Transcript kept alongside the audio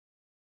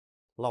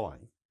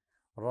ලවයි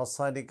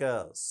රසායනික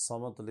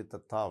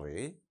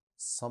සමතුලිතතාවේ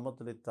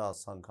සමතුලිතතා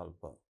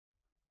සංකල්ප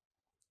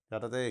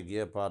යටතේ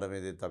ගිය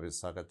පාඩමේදීත් අපි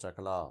සාකච්ඡා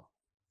කළා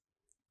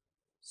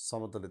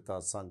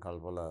සමතුලිතතා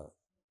සංකල්පවල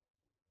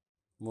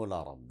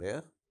මූලාරම්භය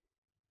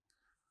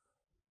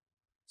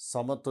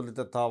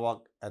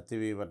සමතුලිතතාවක්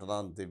ඇතිවීමට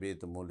නම් තිබිය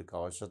යුතු මූලික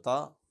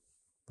අවශ්‍යතා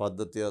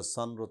පද්ධතිය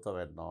සංවෘත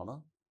වෙන්න ඕන.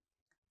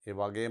 ඒ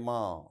වගේම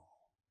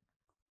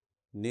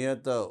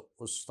නියත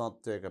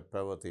උෂ්ණත්වයක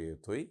පැවතිය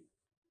යුතුයි.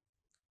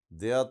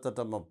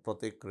 දෙයතටම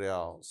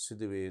ප්‍රතික්‍රියා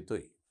සිදුවිය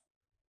යුතුයි.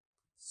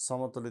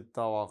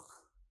 සමතුලිතතාවක්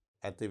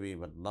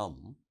ඇතිවීමට නම්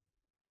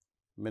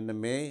මෙන්න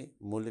මේ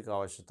මූලික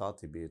අවශ්‍යතා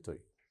තිබිය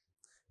යුතුයි.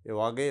 ඒ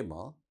වගේම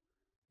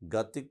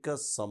ගතික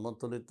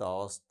සමතුලිත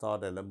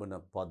අවස්ථාවට එළඹෙන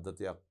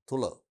පද්ධතියක්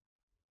තුළ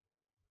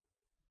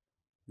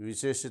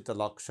විශේෂිත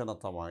ලක්ෂණ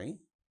තමයි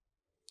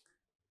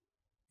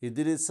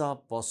ඉදිරි සහ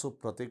පසු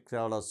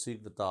ප්‍රතික්‍රියාවල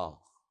ශීඝ්‍රතා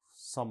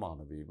සමාන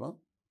වීම.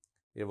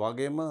 ඒ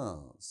වගේම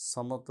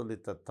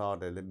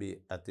සමතුලිතතාවට එළඹී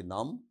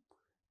ඇතිනම්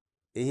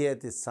එහි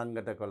ඇති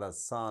සංඝටකවල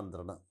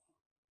සාන්ද්‍රණ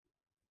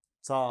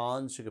සහ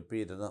ආංශික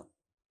පීඩන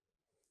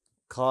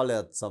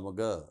කාලයත්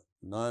සමග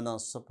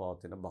නොවෙනස්ව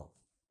පවතින බව.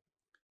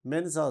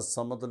 මේ නිසා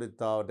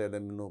සමතුලිතතාවට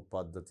එළඹෙනු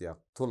පද්ධතියක්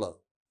තුළ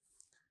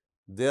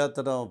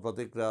දෙයතටම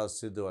ප්‍රතික්‍රියා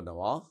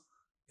සිදුවනවා.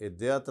 ඒ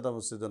දෙයතටම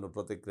සිදුවන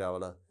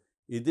ප්‍රතික්‍රියාවල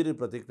ඉදිරි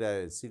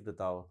ප්‍රතික්‍රියාවේ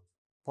ශීඝ්‍රතාව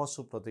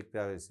පසු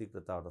ප්‍රතික්‍රියාවේ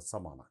ශීඝ්‍රතාවට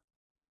සමානයි.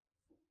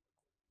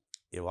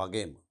 ඒ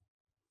වගේම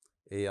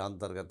ඒ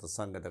අන්තර්ගත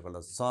සංඝටකවල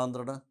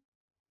සාන්ද්‍රණ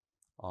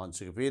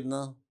ආංශික පීඩන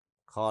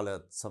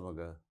කාලයත් සමග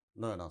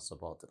නොවෙනස්ව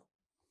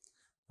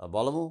පවතිනවා.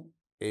 බලමු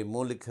ඒ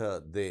මූලික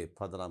දේ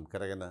පදනම්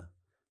කරගෙන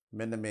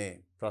මෙන්න මේ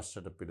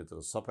ප්‍රශ්නට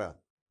පිළිතුරු සපයන්න.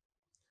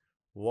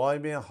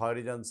 වායමය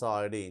හයිඩ්‍රජන් සහ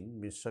අයඩීන්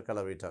මිශ්‍ර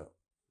කළ විට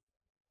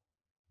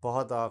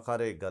පහත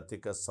ආකාරයේ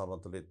ගතික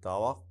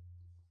සමතුලිතතාවක්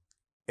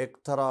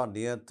එක්තරා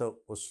නියත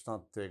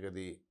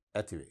උෂ්ණත්වයකදී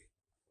ඇතිවේ.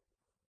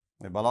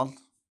 මේ බලන්න.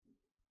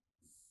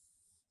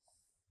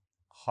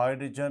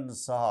 හයිඩ්‍රජන්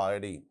සහ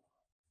අයඩීන්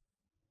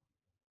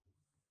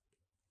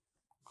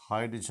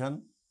hydrogen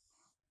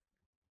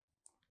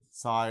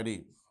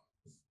iodine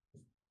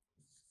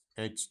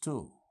H2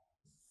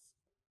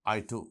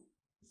 I2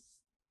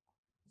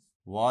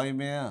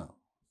 වායුමය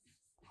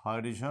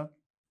hydrogen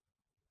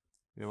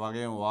ඒ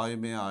වගේම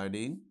වායුමය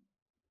iodine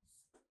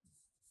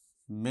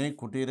මේ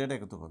කුටීරයට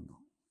එකතු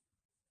කරනවා.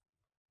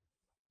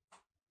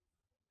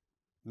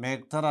 මේ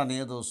එක්තරා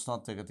නියත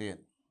උෂ්ණත්වයක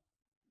තියෙන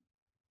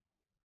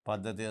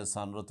පද්ධතිය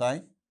සංවෘතයි.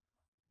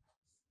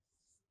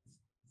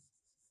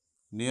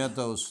 නියත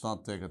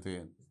උෂ්ණත්වයක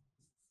තියෙන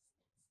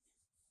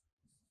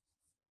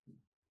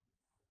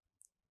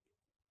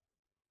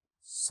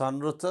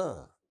සංවෘත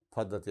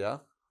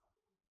පද්ධතියක්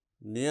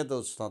නියත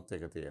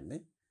උෂ්ණත්වයක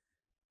තියෙන්නේ.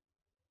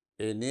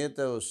 ඒ නියත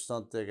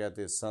උෂ්ණත්වයක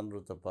ඇති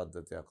සංවෘත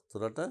පද්ධතියක්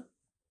තුළට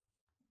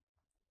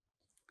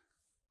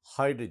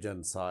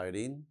හයිඩ්‍රජන් සහ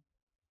අයඩීන්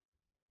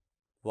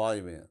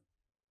වායුමය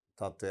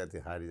තත්ත්වයේ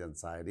ඇති හයිඩ්‍රජන්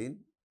සහ අයඩීන්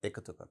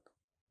එකතු කරනවා.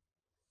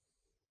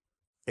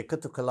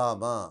 එකතු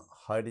කළාම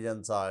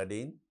හයිඩ්‍රජන් සහ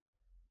අයඩීන්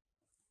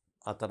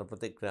අතර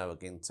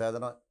ප්‍රතික්‍රියාවකින්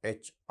සෑදෙන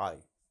HI.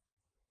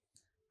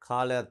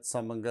 කාලයත්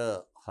සමග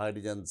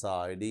හයිඩ්‍රජන් සහ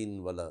අයඩීන්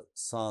වල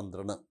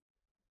සාන්ද්‍රණ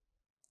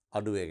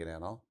අඩු වෙගෙන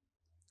යනවා.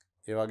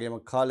 ඒ වගේම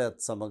කාලයත්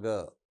සමග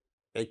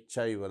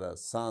HI වල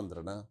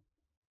සාන්ද්‍රණ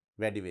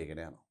වැඩි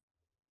වෙගෙන යනවා.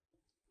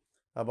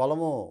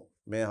 බලමු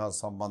මේ හා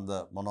සම්බන්ධ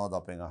මොනවද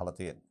අපෙන් අහලා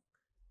තියෙන්නේ.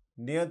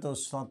 නියත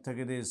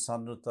උෂ්ණත්වයකදී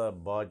සංවෘත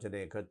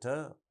භාජනයකට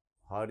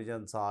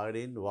හයිඩ්‍රජන් සහ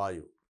අයඩීන්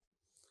වායු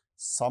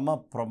සම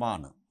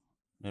ප්‍රමාණ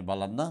මේ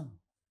බලන්න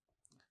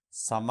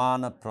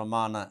සමාන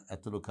ප්‍රමාණ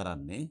ඇතුළු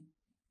කරන්නේ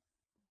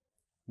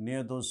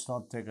නියත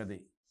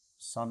උෂ්ණත්වයකදී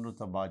සංවෘත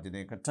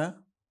භාජනයකට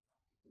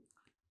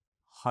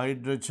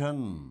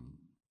හයිඩ්‍රජන්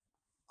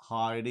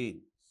අයඩීන්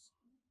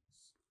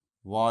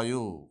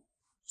වායු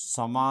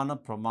සමාන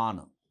ප්‍රමාණ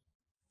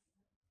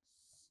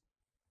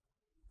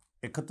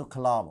එකතු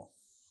කළාම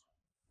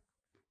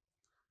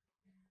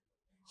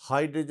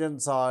හයිඩ්‍රජන්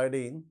සහ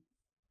අයඩීන්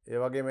ඒ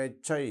වගේම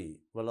HI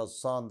වල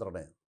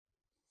සාන්ද්‍රණය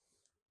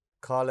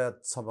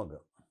කාලයත් සමග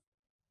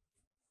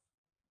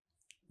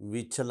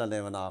විචලනය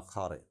වන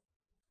ආකාරය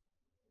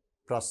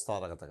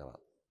ප්‍රස්ථාරගත කරා.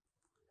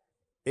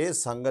 ඒ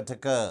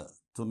සංඝටක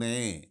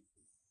තුනේ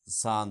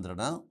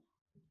සාන්ද්‍රණ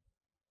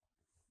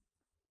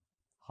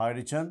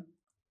හයිඩ්‍රජන්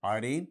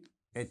අයඩීන්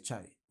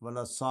HI වල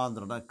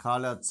සාන්ද්‍රණ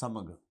කාලයත්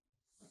සමග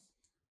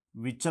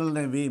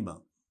විචලනය වීම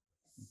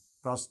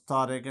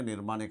ප්‍රස්ථාරයක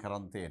නිර්මාණය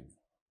කරන් තියෙන්නේ.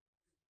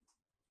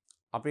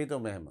 අපි හිතමු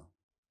මෙහෙම.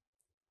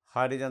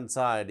 හයිඩ්‍රජන්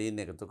සහ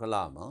අයඩීන් එකතු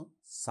කළාම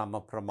සම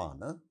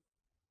ප්‍රමාණ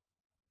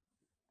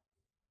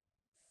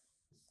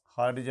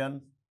hydrogen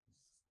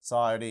සහ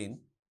අයඩීන්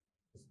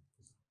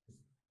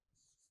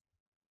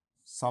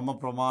සම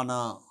ප්‍රමාණ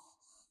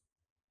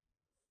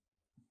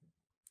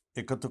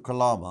එකතු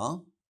කළාම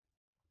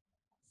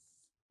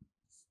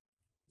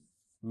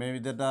මේ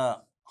විදිහට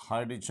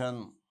හයිඩ්‍රජන්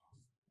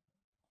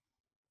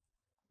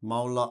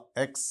මවුල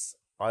X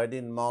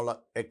අයඩීන් මවුල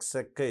X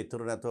එක්ක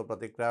ඉතුරු නැතුව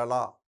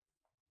ප්‍රතික්‍රියාවලා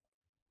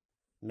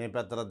මේ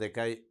පැත්තට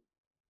 2යි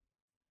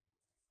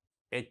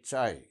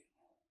HI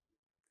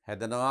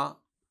හැදෙනවා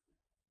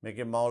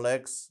මේකේ මවුල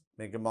x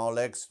මේකේ මවුල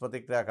x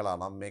ප්‍රතික්‍රියා කළා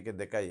නම් මේකේ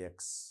 2x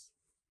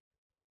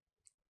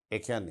ඒ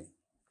කියන්නේ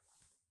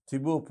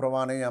තිබූ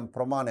ප්‍රමාණය යම්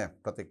ප්‍රමාණයක්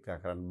ප්‍රතික්‍රියා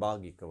කරන්න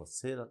භාගිකව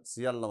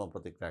සියල්ලම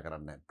ප්‍රතික්‍රියා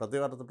කරන්නේ නැහැ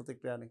ප්‍රතිවර්ත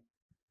ප්‍රතික්‍රියානේ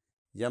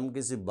යම්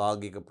කිසි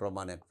භාගික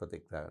ප්‍රමාණයක්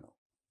ප්‍රතික්‍රියා වෙනවා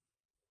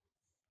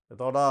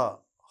එතකොට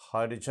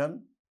හයිඩ්‍රජන්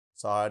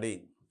සහ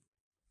අයඩීන්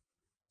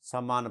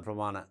සමාන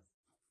ප්‍රමාණ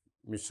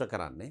මිශ්‍ර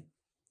කරන්නේ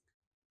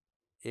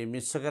ඒ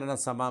මිශ්‍ර කරන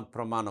සමාන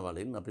ප්‍රමාණ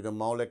වලින් අපිට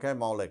මවුල එකයි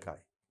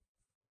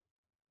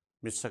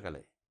මිශ්‍ර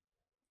කළේ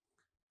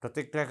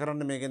ප්‍රතික්‍රියා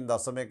කරන්නේ මේකෙන්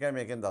දශම එකයි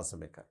මේකෙන්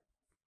දශම එකයි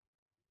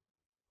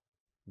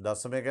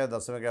දශම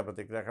එකයි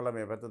ප්‍රතික්‍රියා කළා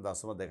මේ පැත්ත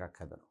දශම දෙකක්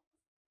හැදෙනවා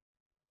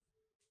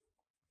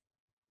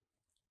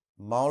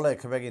මවුල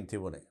එක බැගින්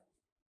තිබුණේ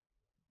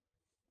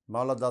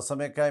මවුල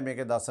දශම එකයි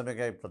මේකේ දශම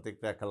එකයි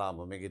ප්‍රතික්‍රියා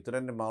කළාම මේක ඉතුරු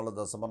වෙන්නේ මවුල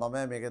දශම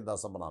 9 මේකේ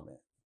දශම 9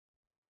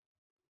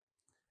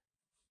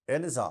 ඒ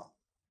නිසා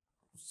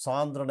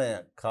සාන්ද්‍රණය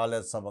කාලය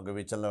සමග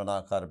විචලන වන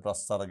ආකාර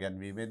ප්‍රස්ථාර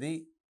ගැන්වීමේදී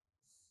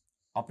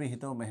අපි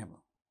හිතමු මෙහෙම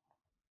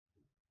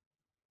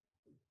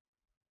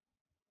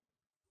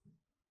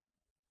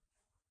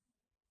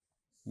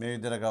මේ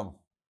විදිහට ගමු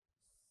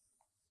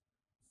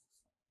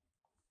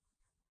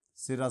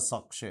සිරස්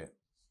අක්ෂය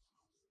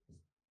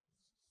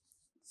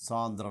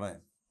සාන්ද්‍රණය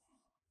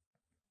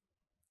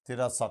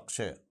තිරස්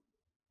අක්ෂය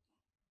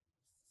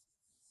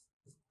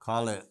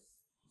කාලය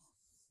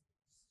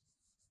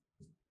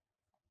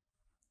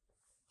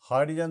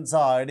හයිඩ්‍රජන් සහ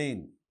අයඩීන්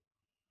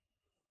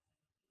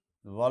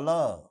වල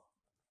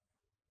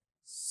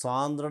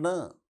සාන්ද්‍රණ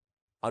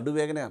අඩු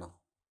වෙගෙන යනවා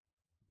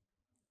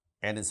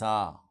ඒ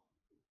නිසා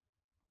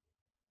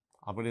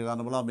අපිට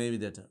ගන්න බලන්න මේ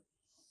විදිහට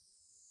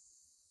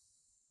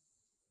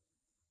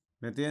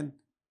මෙතෙන්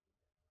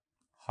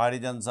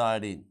හයිඩ්‍රජන් සහ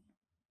අයඩීන්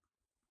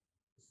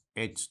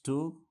H2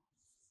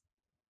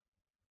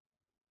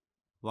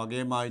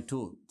 වගේම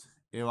I2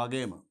 ඒ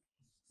වගේම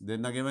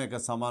දෙන්නගෙම එක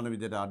සමාන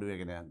විදිහට අඩු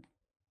වෙගෙන යනවා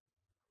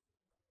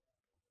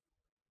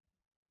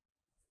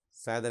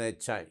සෑදෙන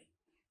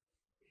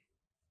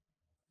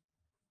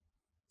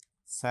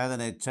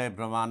HI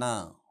ප්‍රමාණ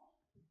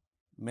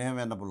මෙහෙම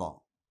වෙන්න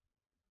පුළුවන්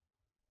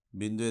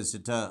බිඳුවේ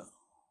සිට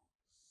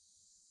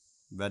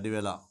වැඩි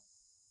වෙලා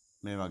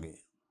මේ වගේ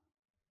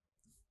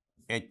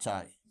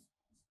HI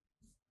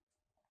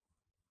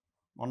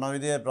මොන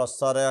විදිහේ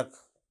ප්‍රස්ථාරයක්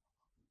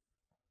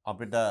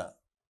අපිට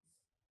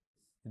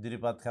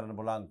ඉදිරිපත් කරන්න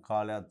පුළුවන්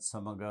කාලයත්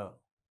සමග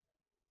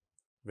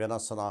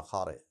වෙනස් වන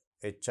ආකාරය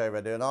HI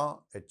වැඩි වෙනවා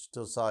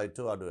H2 සහ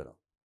I2 අඩු වෙනවා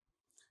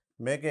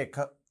මේක එක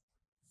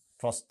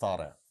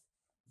ප්‍රස්ථාරයක්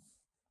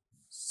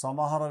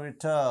සමහර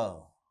විට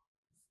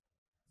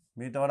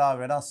මීට වඩා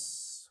වෙනස්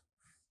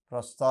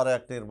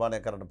ප්‍රස්ථාරයක් නිර්මාණය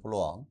කරන්න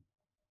පුළුවන්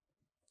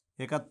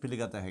ඒකත්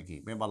පිළිගත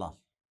හැකියි මේ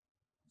බලන්න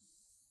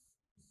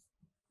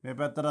මේ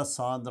පැත්තට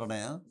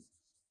සාන්ද්‍රණය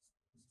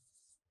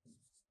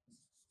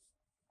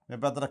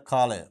මේ පැත්තට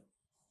කාලය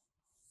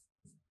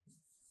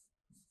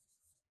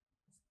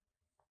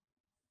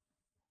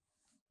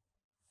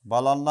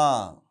බලන්න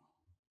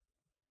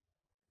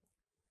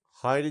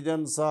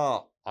හයිඩ්‍රජන් සහ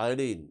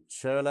අයඩීන්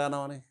ක්ෂය වෙලා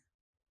යනවනේ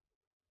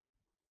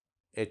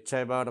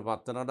HI බවට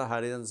පත් වෙනකොට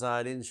හයිඩ්‍රජන් සහ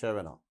අයඩීන් ක්ෂය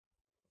වෙනවා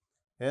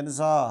ඒ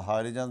නිසා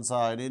හයිඩ්‍රජන් සහ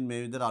අයඩීන්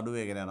මේ විදිහට අඩු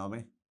වෙගෙන යනවා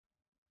මේ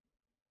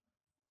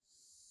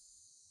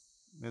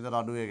විදිහට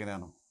අඩු වෙගෙන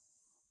යනවා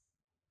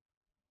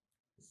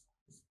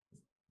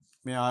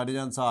මේ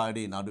හයිඩ්‍රජන් සහ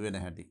අයඩීන් අඩු වෙන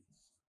හැටි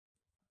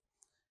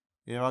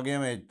ඒ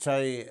වගේම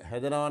HI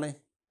හැදෙනවනේ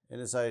ඒ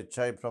නිසා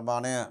HI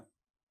ප්‍රමාණය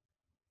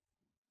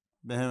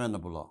මෙහෙම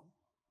වෙන්න පුළුවන්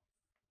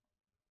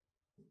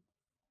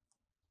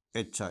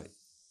HI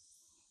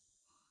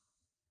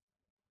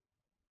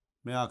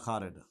මේ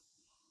ආකාරයට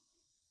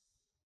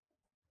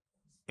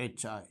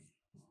HI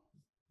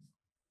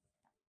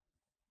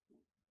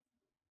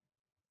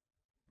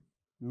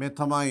මේ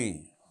තමයි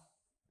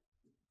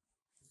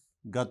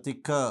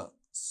ගතික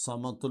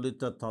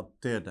සමතුලිත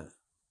තත්ත්වයට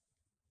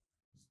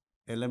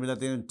එළඹිලා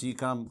තියෙන T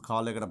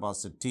කාලයකට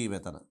පස්සේ T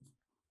වෙතන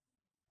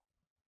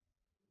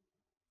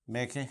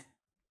මේකේ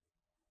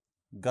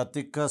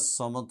ගතික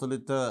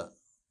සමතුලිත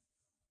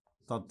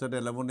තත්ත්වයට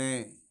එළඹුණේ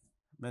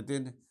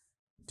මෙතින්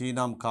T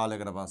නම්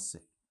කාලයකට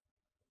පස්සේ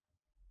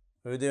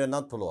විදිහ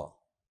වෙන්නත් පුළුවන්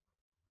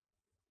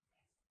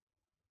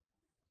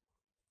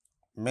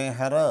මේ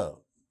හැර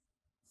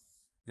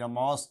යම්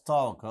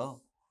අවස්ථාවක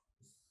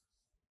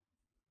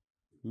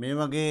මේ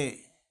වගේ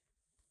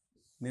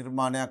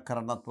නිර්මාණයක්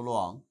කරන්නත්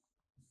පුළුවන්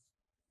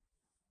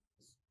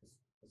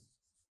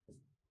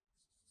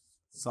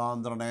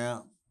සාන්ද්‍රණය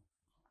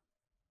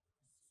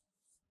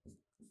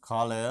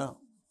කාලය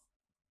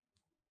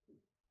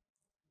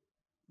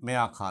මේ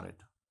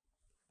ආකාරයට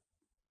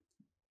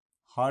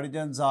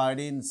හයිඩ්‍රජන් සහ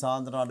අයඩීන්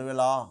සාන්ද්‍රණ අඩු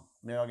වෙලා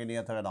මේ වගේ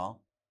නියත වෙනවා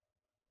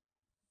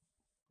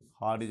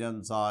හයිඩ්‍රජන්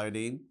සහ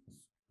අයඩීන්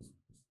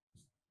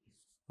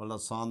වල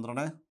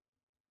සාන්ද්‍රණය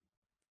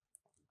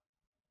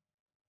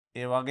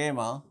ඒ වගේම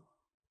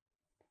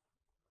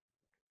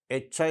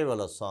HI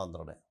වල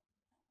සාන්ද්‍රණය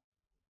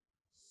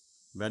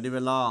වැඩි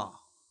වෙලා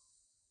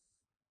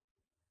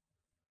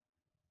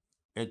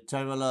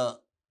HI වල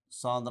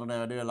සාන්ද්‍රණය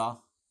වැඩි වෙලා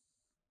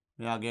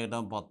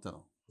මෙයාගේටම පත්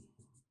වෙනවා.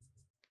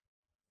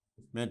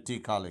 මේ T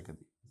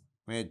කාලයකදී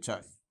මේ HI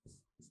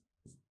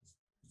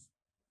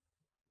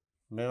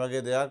මේ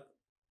වගේ දෙයක්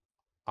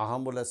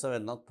අහඹු ලෙස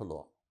වෙන්නත්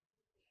පුළුවන්.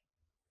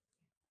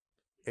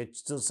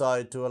 H2 සහ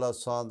I2 වල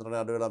සාන්ද්‍රණය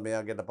අඩු වෙලා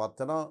මෙයාගේට පත්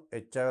වෙනවා.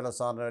 HI වල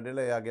සාන්ද්‍රණය වැඩි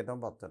වෙලා එයාගේටම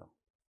පත් වෙනවා.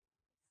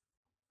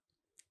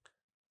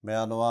 මේ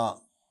අනුව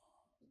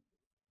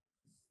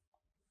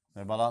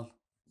මේ බලන්න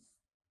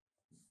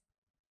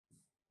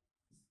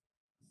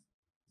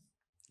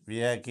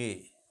විය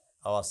හැකි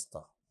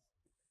අවස්ථා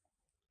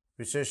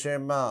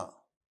විශේෂයෙන්ම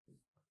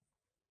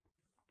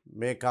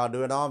මේක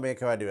අඩු වෙනවා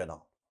මේක වැඩි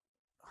වෙනවා.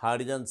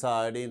 හයිඩ්‍රජන් සහ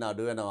අයඩීන්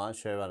අඩු වෙනවා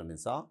ක්ෂය වෙන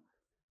නිසා.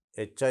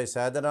 HI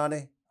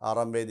සෑදෙනානේ.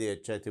 ආරම්භයේදී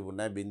HI තිබුණේ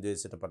නැහැ. බිඳුවේ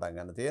සිට පටන්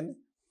ගන්න තියෙන්නේ.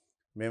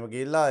 මේව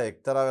ගිහිල්ලා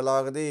එක්තරා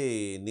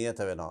වෙලාවකදී නියත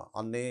වෙනවා.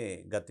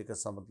 අන්නේ ගතික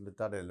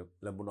සමතුලිතතාවය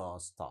ලැබුණ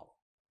අවස්ථාව.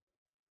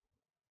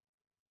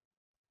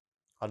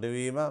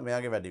 අඩුවීම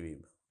මෙයාගේ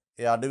වැඩිවීම.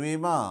 ඒ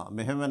අඩුවීම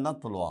මෙහෙම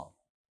වෙන්නත් පුළුවන්.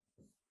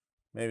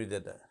 මේ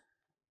විදිහට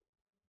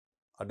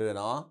අඩු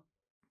වෙනවා.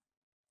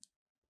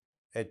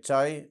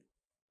 HI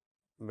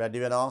වැඩි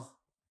වෙනවා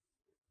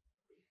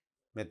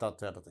මේ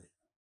තත්ත්වයට යටතේ.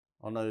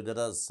 ඔන්න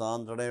විදිහට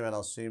සාන්ද්‍රණය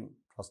වෙනස් වීම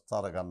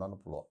ප්‍රස්ථාර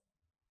ගන්නන්න පුළුවන්.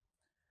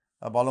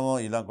 බලමු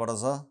ඊළඟ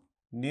කොටස.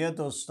 නියත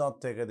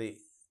උෂ්ණත්වයකදී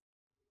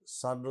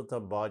සංවෘත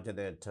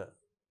භාජනයට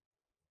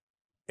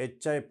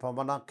HI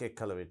පමණක්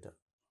එක්කල විට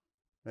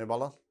මේ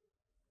බලන්න.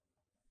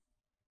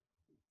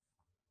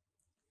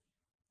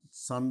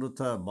 සංවෘත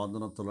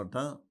බඳුන තුළට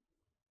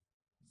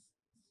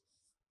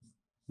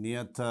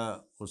නියත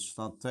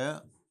උෂ්ණත්වය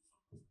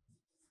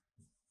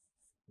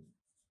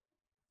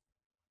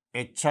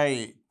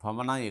HI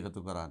පමණයි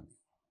එකතු කරන්නේ.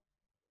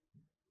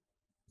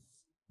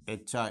 HI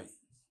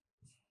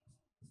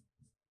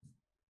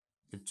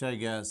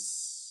gas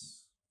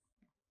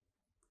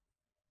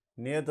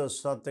නියත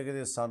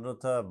උෂ්ණත්වයකදී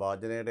සංවෘත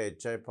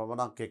භාජනයට HI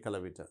පමණක් එකල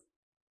විට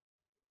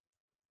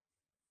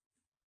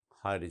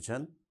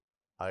හයිඩ්‍රජන්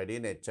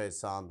අයඩීන් HI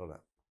සාන්ද්‍රණය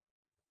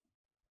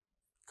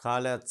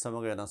කාලයත්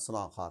සමග වෙනස් වන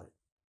ආකාරය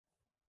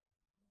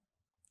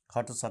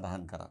කටු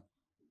සටහන් කරන්න.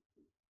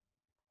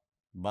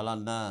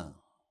 බලන්න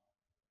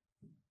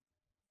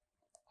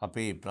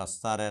අපි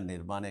ප්‍රස්ථාරය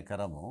නිර්මාණය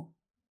කරමු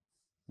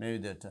මේ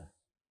විදිහට.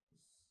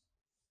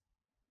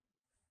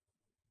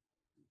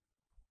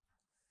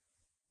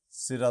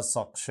 සිරස්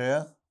අක්ෂය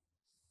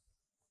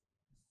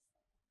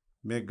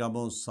මේ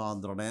ගමු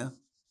සාන්ද්‍රණය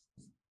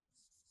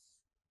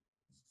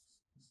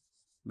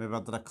මේ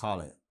පැත්තට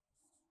කාලය.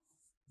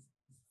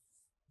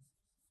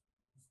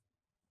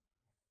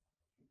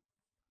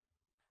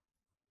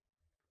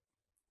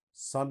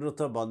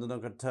 සංවෘත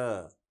බඳුනකට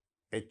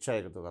HI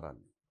එකතු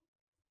කරන්නේ.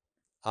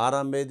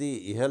 ආරම්භයේදී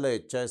ඉහළ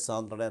HI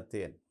සාන්ද්‍රණයක්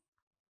තියෙන.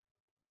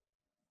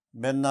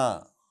 මෙන්න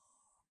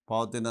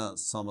පවතින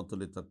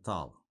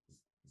සමතුලිතතාව.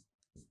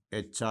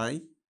 HI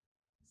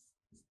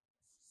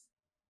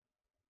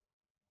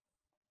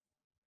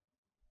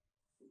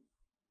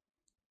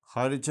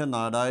හයිඩ්‍රජන්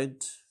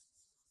අයඩයිඩ්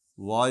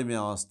වායුමය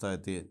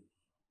අවස්ථාවේ තියෙන.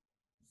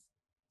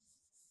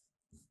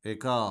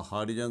 ඒක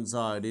හයිඩ්‍රජන් සහ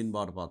අයඩීන්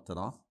බවට පත්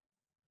වෙනවා.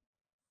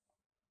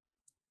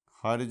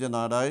 හයිඩ්‍රජන්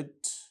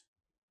අයඩයිඩ්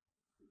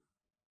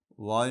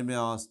වායුමය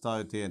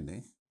අවස්ථාවේ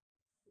තියෙන්නේ.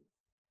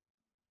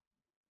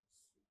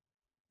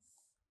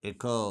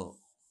 එක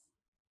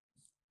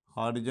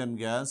හයිඩ්‍රජන්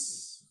ගෑස්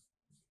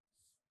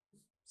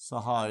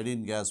සහ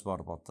අයඩීන් ගෑස්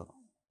බවට පත්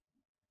වෙනවා.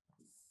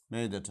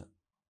 මේ විදිහට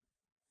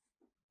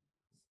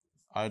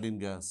අයඩීන්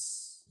ගෑස්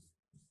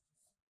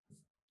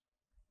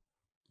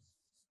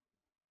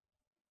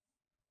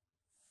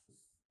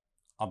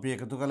අපි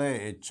එකතු කළේ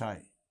HI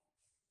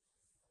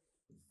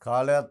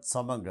කාලයත්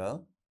සමග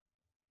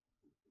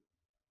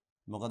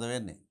මොකද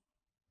වෙන්නේ?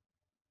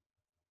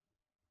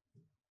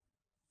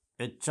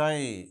 HI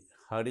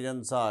හයිඩ්‍රජන්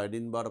සහ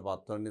අයඩීන් බවට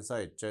පත් වෙන නිසා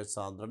HI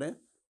සාන්ද්‍රණය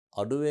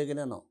අඩු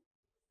වෙගෙන යනවා.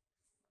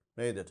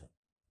 මේ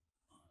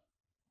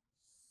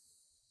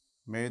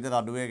විදිහට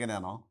අඩු වෙගෙන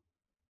යනවා.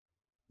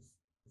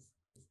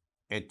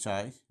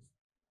 HI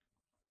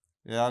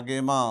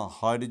එයාගේම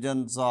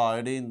හයිඩ්‍රජන් සහ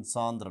අයඩීන්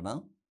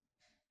සාන්ද්‍රණ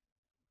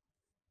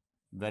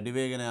වැඩි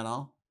වෙගෙන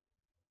යනවා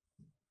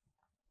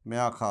මේ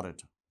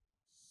ආකාරයට.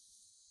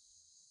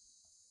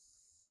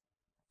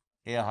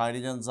 ඒ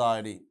හයිඩ්‍රජන් සහ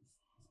අයඩීන්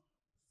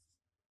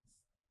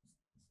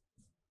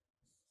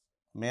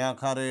මේ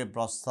ආකාරයේ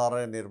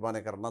ප්‍රස්ථාරය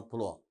නිර්මාණය කරන්නත්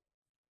පුළුවන්.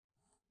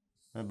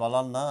 මේ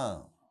බලන්න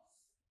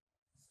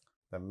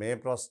දැන් මේ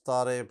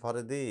ප්‍රස්ථාරයේ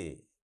පරිදි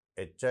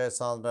HI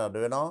සාන්ද්‍රණය අඩු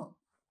වෙනවා.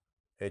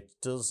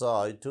 H2 සහ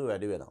I2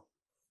 වැඩි වෙනවා.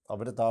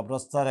 අපිට තව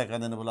ප්‍රස්ථාරයක්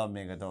හදන්න පුළුවන්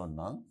මේකට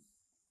වන්නම්.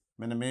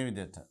 මෙන්න මේ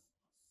විදිහට.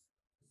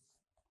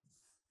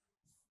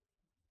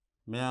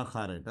 මේ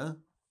ආකාරයට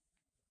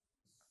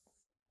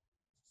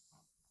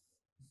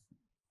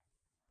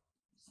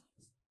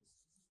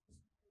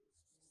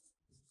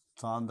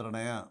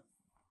සාන්ද්‍රණය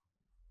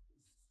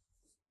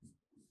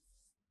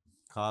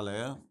කාලය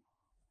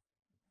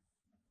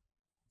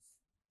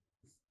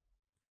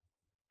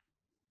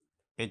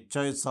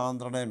HI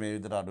සාන්ද්‍රණය මේ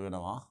විදිහට අඩු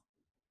වෙනවා.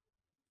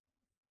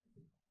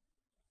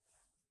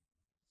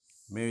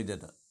 මේ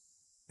විදිහට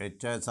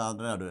HI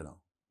සාන්ද්‍රණය අඩු වෙනවා.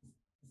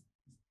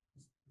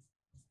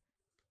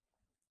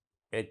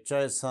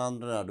 HI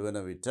සාන්ද්‍රණය අඩු වෙන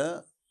විට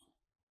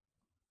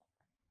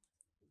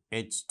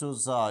H2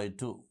 සහ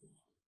I2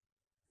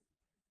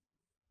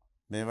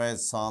 මේවායේ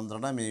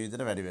සාන්ද්‍රණය මේ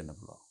විදිහට වැඩි වෙන්න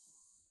පුළුවන්.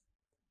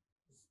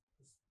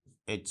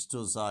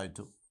 H2 සහ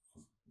I2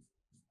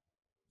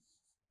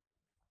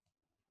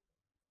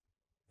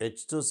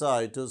 H2 සහ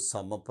I2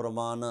 සම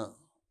ප්‍රමාණ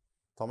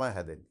තමයි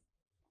හැදෙන්නේ.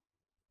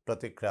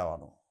 ප්‍රතික්‍රියාව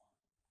අනුව.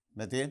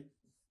 නැති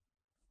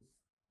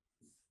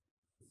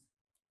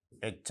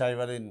HI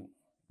වලින්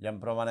යම්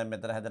ප්‍රමාණයක්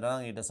මෙතන හැදෙනවා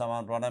නම් ඊට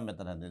සමාන ප්‍රමාණයක්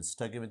මෙතන හැදෙනවා.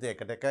 ස්ටොකියෝමෙට්‍රි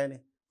එකට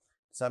එකයිනේ.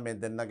 නිසා මේ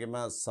දෙන්නගෙම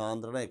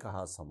සාන්ද්‍රණය එක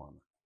හා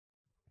සමානයි.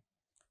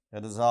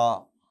 එනිසා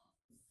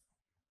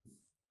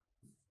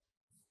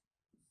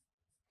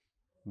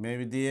මේ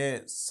විදිහේ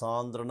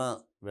සාන්ද්‍රණ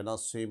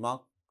වෙනස්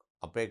වීමක්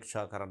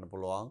අපේක්ෂා කරන්න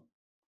පුළුවන්.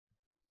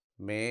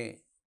 මේ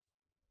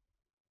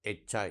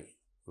HI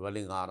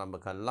වලින් ආරම්භ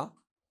කළා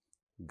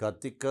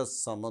ගතික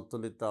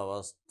සමතුලිත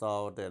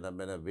අවස්ථාවට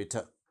එළඹෙන විට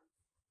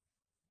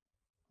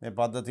මේ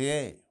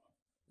පද්ධතියේ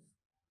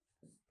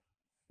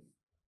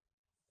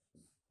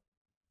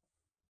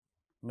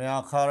මේ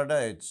ආකාරයට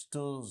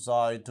H2 සහ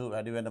I2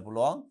 වැඩි වෙන්න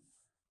පුළුවන්.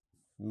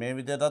 මේ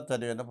විදිහටත්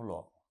වැඩි වෙන්න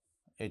පුළුවන්.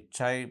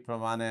 HI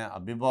ප්‍රමාණය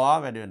අභිභවා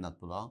වැඩි වෙන්නත්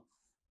පුළුවන්.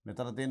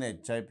 මෙතන තියෙන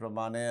HI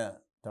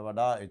ප්‍රමාණයට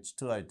වඩා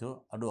H2 I2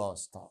 අඩු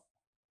අවස්ථාව.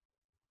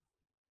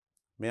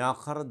 මේ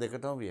ආකාර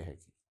දෙකටම විය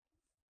හැකියි.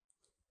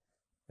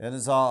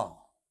 එනිසා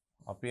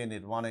අපි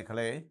නිර්මාණය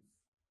කළේ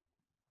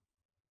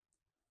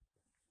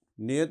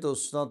නියත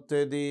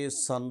උෂ්ණත්වයේදී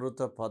සංවෘත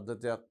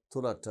පද්ධතියක්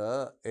තුළට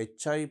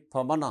HI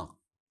පමණක්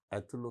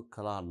ඇතුළු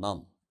කළා නම්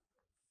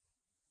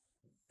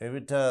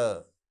එවිට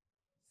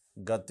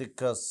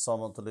ගතික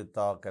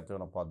සමතුලිතතාවක් ඇති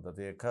වන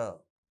පද්ධතියක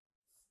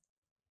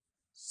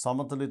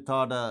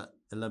සමතුලිතතාවට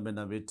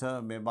එළඹෙන විට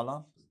මේ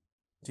බලන්න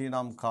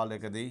තීනම්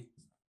කාලයකදී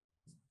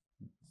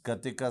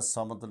ගතික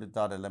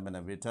සමතුලිතතාවට එළඹෙන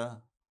විට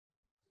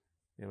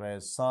ඒවයේ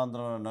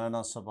සාන්ද්‍රණ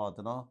නොවෙනස්ව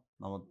පවතිනවා.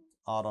 නමුත්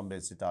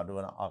ආරම්භයේ සිට අඩු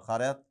වන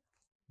ආකාරයත්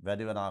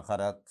වැඩි වන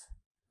ආකාරයත්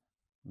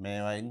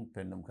මේවයින්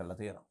පෙන්눔 කරලා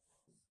තියෙනවා.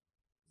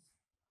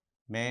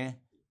 මේ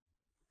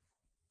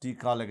T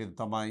කාලයකදී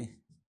තමයි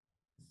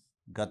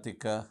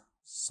ගතික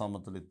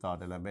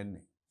සමතුලිතතාවට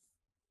ලැබෙන්නේ.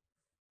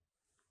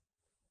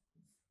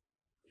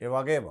 ඒ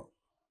වගේම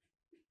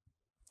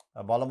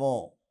බලමු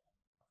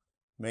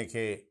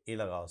මේකේ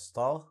ඊළඟ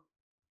අවස්ථාව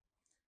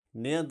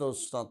නියත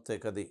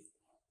උෂ්ණත්වයකදී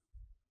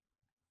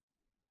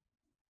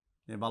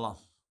මේ බලන්න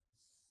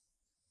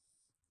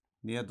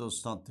නියත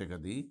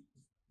උෂ්ණත්වයකදී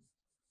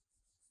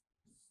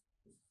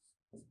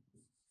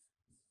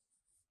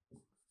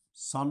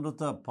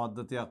සංවෘත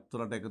පද්ධතියක්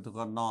තුළට එකතු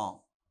කරනා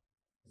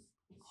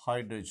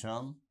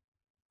හයිඩ්‍රජන්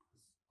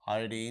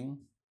අයඩීන්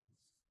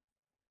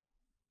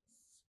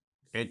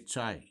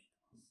HI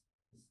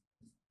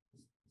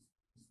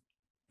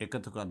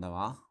එකතු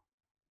කරනවා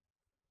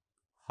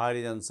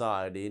හයිඩ්‍රජන් සහ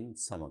අයඩීන්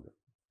සමග.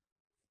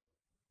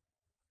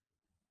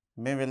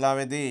 මේ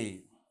වෙලාවේදී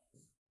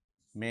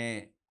මේ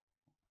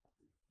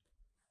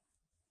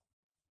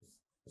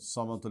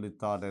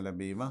සමතුලිතතාවට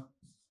ලැබීම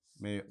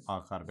මේ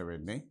ආකාරයට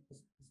වෙන්නේ.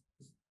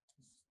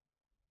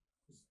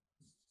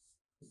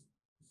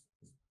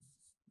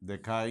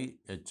 දෙකයි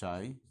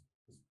HI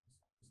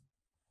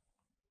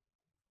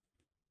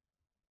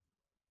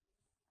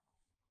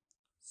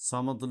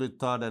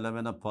සමතුලිතතාවට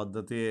එළවෙන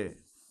පද්ධතියේ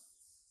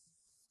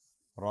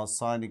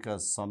රසායනික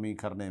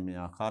සමීකරණය මේ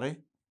ආකාරයේ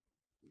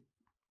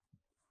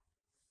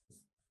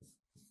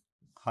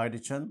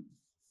hydrogen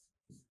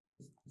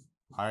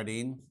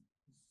iodine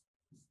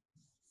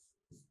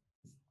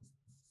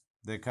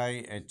දෙකයි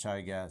HI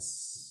gas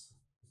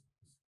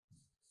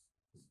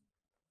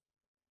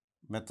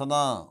මෙතන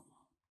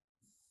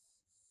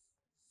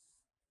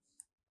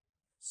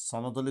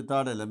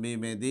සමතුලිතතාවට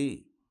එළඹීමේදී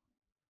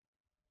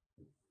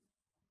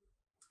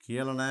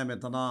කියලා නැහැ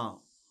මෙතන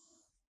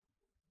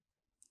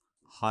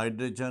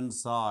හයිඩ්‍රජන්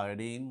සහ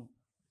අයඩීන්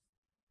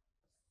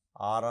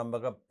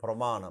ආරම්භක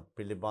ප්‍රමාණ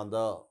පිළිබඳ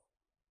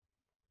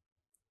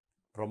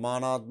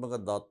ප්‍රමාණාත්මක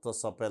දත්ත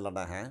සපයලා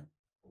නැහැ.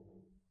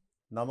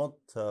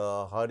 නමුත්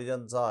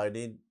හයිඩ්‍රජන් සහ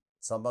අයඩීන්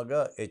සමග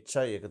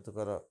HI එකතු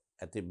කර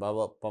ඇති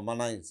බව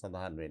පමණයි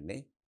සඳහන්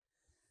වෙන්නේ.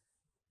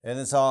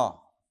 එනිසා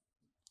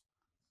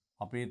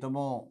අපි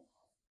හිතමු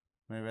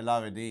මේ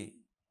වෙලාවේදී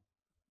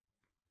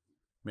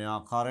මේ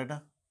ආකාරයට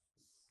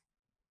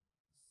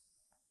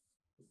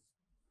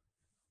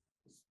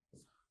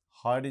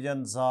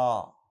hydrogen සහ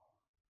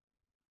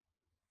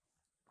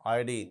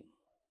iodine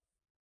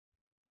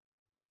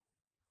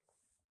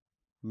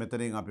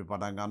මෙතනින් අපි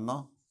පටන් ගන්නවා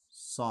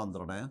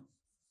සාන්ද්‍රණය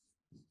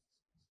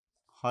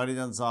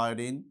hydrogen සහ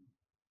iodine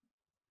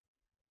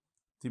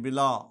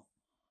තිබිලා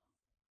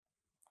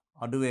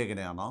අඩු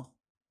වේගෙන යනවා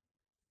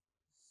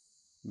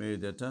මේ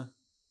විදිහට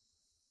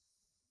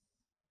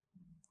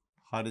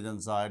hydrogen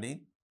සහ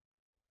iodine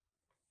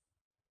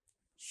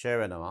ෂේ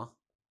වෙනවා.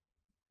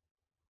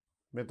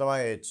 මේ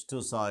තමයි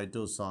H2 සහ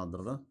I2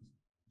 සාන්ද්‍රණ.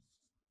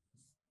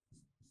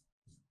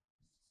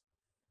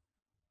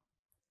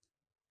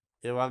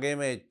 ඒ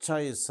වගේම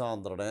HI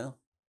සාන්ද්‍රණය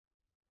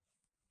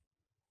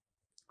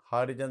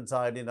හයිඩ්‍රජන් සහ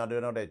අයඩින් අඩු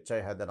වෙනකොට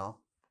HI හැදෙනවා.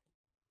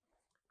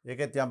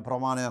 ඒකෙත් යම්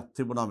ප්‍රමාණයක්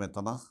තිබුණා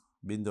මෙතන.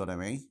 බිඳුව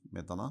නෙමෙයි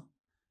මෙතන.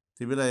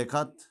 තිබිලා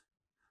ඒකත්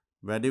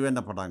වැඩි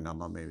වෙන්න පටන්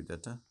ගන්නවා මේ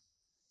විදිහට.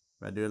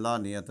 වැඩි වෙලා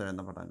නියත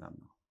වෙන්න පටන්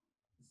ගන්නවා.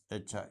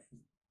 HI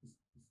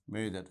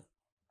මේ විදිහට.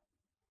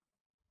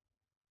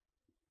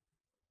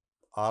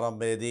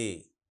 ආරම්භයේදී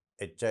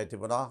HI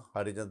තිබුණා,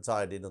 හයිඩ්‍රජන් සහ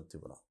අයඩින් උත්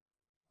තිබුණා.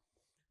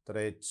 ඒතර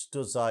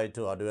H2 සහ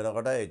I2 අඩු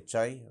වෙනකොට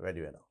HI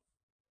වැඩි වෙනවා.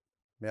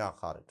 මේ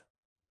ආකාරයට.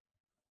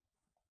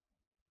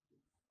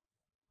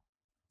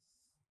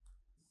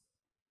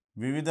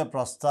 විවිධ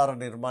ප්‍රස්ථාර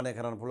නිර්මාණය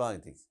කරන්න පුළුවන්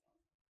ඉතින්.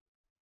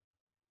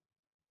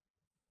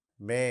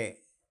 මේ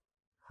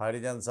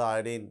හයිඩ්‍රජන් සහ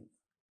අයඩින්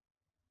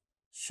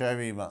ක්ෂය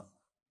වීම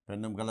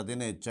පෙන්වුම් කරලා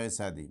තියෙන HI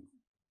සෑදීම.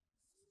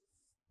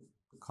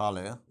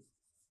 කාලය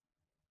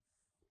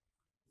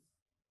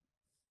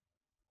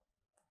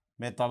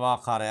මේ තව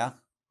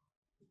ආකාරයක්.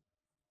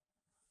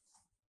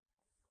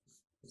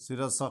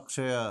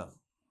 සිරසක්ෂය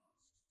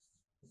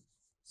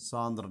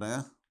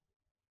සාන්ද්‍රණය,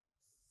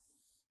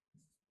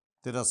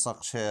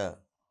 තිරසක්ෂය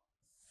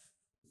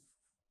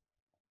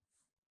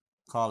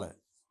කාලය.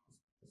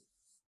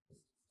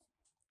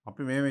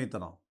 අපි මේව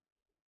හිතනවා.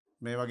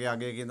 මේ වගේ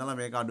අගයක ඉඳලා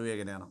මේක අඩු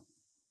වෙගෙන යනවා.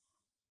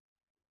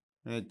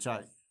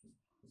 HI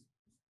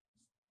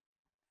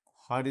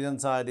හයිඩ්‍රජන්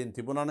සහ අයඩින්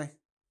තිබුණානේ.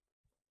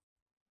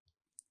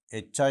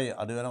 HI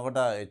අඩු වෙනකොට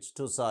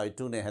H2 සහ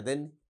I2 නේ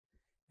හැදෙන්නේ.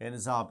 ඒ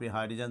නිසා අපි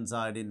හයිඩ්‍රජන් සහ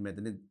අයඩින්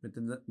මෙතන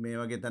මේ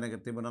වගේ තැනක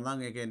තිබුණා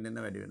නම් ඒක එන්න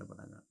වැඩි වෙන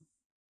පටන් ගන්නවා.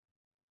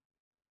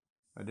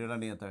 වැඩි වෙලා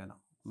නියත වෙනවා.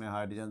 මේ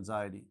හයිඩ්‍රජන් සහ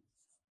අයඩින්.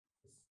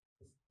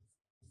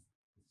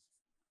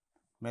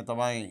 මේ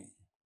තමයි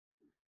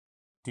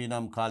T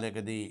නම්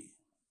කාලයකදී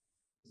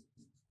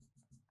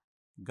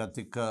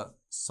ගතික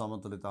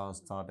සමතුලිත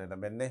අවස්ථාවට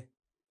ලැබෙන්නේ.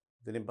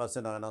 ඉතින්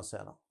පස්සේ වෙනස්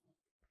වෙනවා.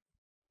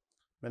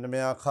 මෙන්න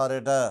මේ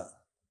ආකාරයට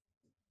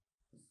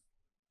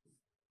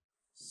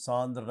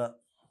සාන්ද්‍රණ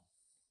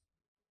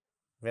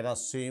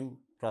වෙනස් වීම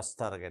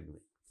ප්‍රස්ථාර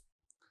ගැන්වීම.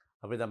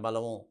 අපි දැන්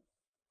බලමු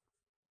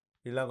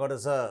ඊළඟ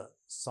කොටස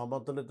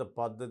සමතුලිත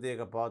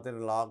පද්ධතියක පවතින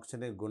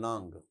ලාක්ෂණික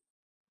ගුණාංග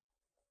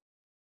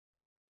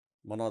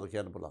මොනවද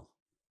කියන්න පුළුවන්?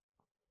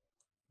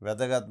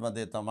 වැදගත්ම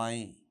දේ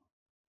තමයි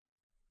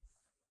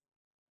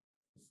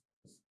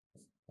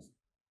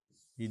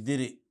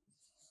ඉදිරි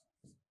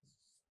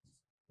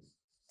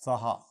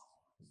සහ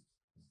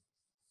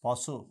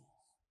පසු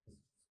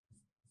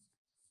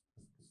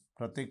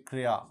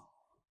ප්‍රතික්‍රියා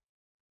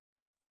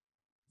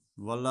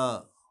වල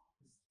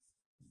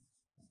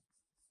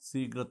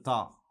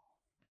ශීඝ්‍රතා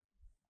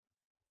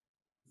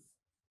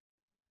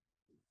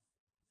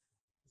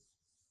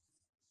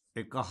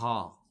එක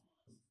හා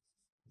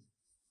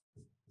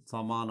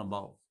සමාන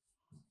බව.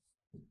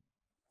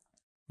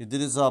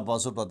 ඉදිරි සහ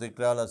පසු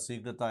ප්‍රතික්‍රියා වල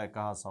ශීඝ්‍රතා එක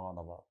හා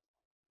සමාන බව.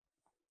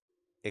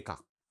 එකක්.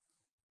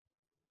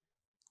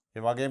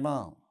 ඒ වගේම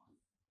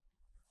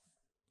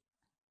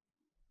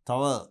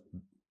තව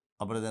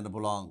අපිට දෙන්න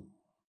පුළුවන්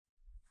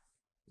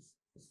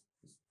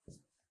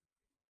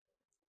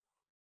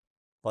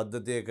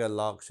පද්ධතියක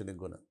ලාක්ෂණික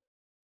ගුණ.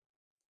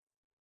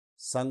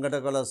 සංඝට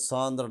කළ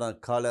සාන්ද්‍රණ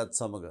කාලයත්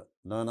සමග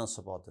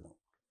නොවෙනස්ව පවතිනවා.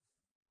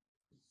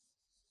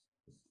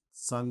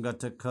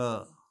 සංඝටක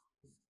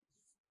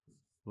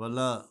වල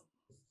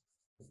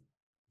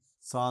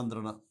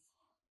සාන්ද්‍රණ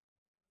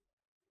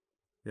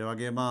ඒ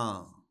වගේම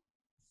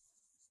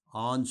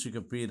ආංශික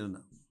පීඩන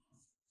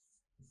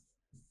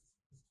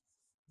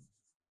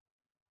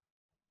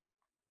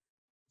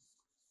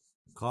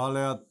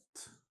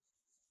කාලයත්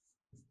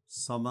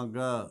සමග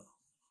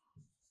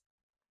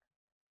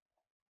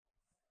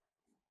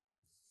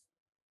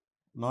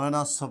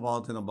නොවෙනස්ව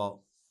පවතින බව.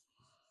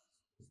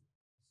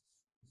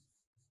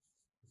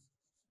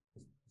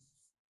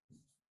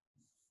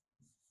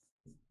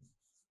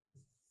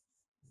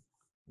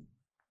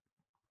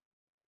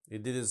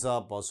 ඉදිරි සහ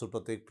පසු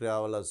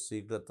ප්‍රතික්‍රියාවල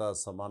ශීඝ්‍රතා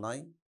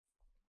සමානයි.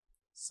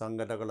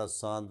 සංඝට කළ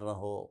සාන්ද්‍රණ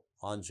හෝ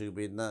ආංශික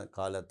පීඩන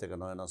කාලයත් එක්ක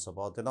නොවෙනස්ව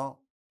පවතිනවා.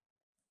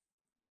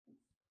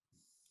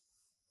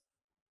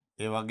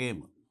 ඒ වගේම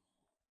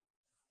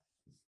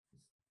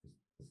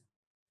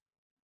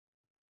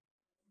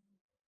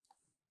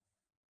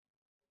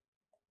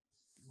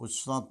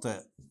උෂ්ණත්වය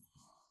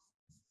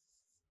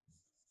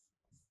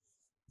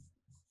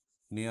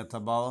නියත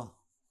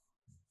බව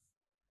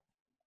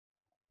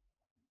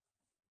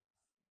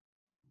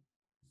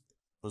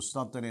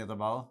උෂ්ණත්වය නියත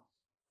බව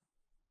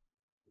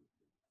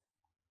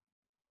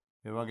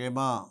ඒ වගේම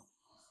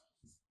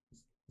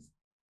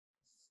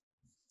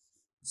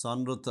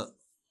සංවෘත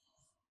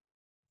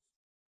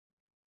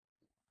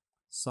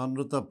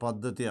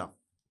පද්ධතිය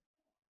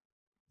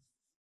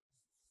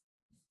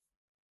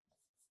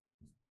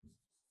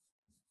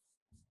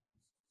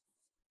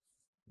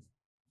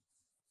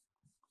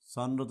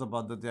සංවෘත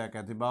පද්ධතියක්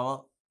ඇති බව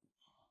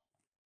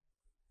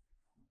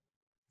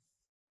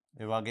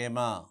ඒ වගේම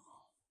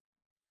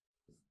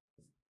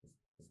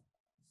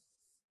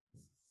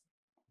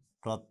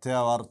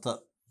ප්‍රත්‍යවර්ත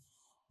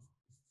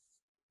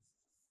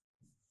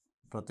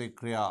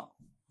ප්‍රතික්‍රියා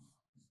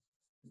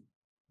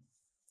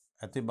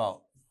ඇති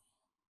බව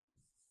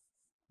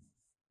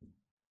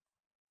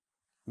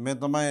මේ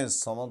තමයි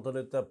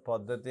සමතුලිත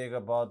පද්ධතියක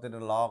පවතින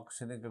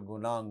ලාක්ෂණික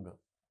ගුණාංග.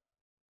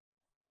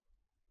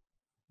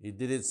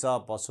 ඉදිරි සහ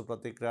පසු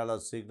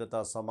ප්‍රතික්‍රියාවල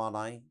ශීඝ්‍රතා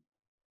සමානයි.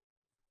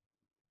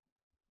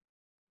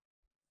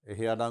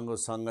 එහි අඩංගු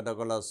සංඝට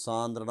කළ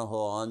සාන්ද්‍රණ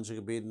හෝ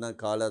ආංශික පීඩන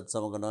කාලයත්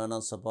සමග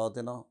නොවෙනස්ව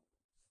පවතිනවා.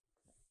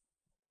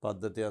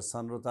 පද්ධතිය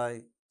සංවෘතයි.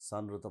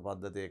 සංවෘත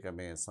පද්ධතියක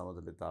මේ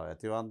සමතුලිතතාවය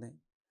ඇතිවන්නේ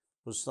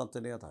උෂ්ණත්වය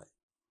නියතයි.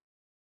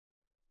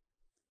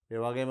 ඒ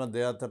වගේම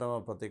දෙයතරම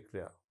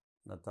ප්‍රතික්‍රියා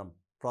නැත්නම්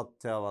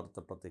ප්‍රත්‍යාවර්ත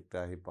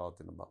ප්‍රතික්‍රියාහි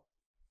පවතින බව.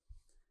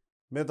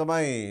 මේ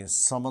තමයි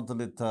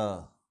සමතුලිත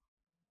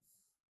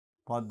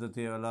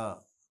පද්ධතිය වල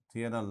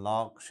තියෙන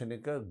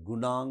ලාක්ෂණික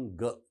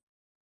ගුණාංග.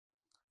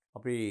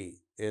 අපි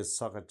ඒ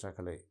සාකච්ඡා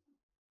කළේ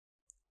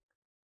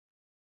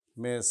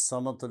මේ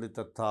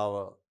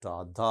සමතුලිතතාවට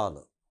අදාළ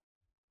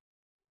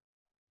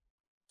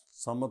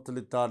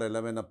සමතුලිතතාවට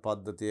එළවෙන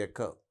පද්ධතියක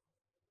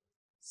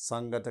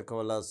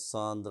සංඝටකවල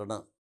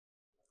සාන්ද්‍රණ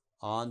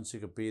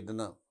ආංශික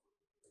පීඩන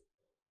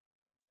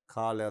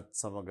කාලයත්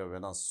සමග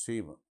වෙනස්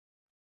වීම.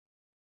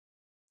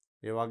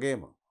 ඒ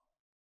වගේම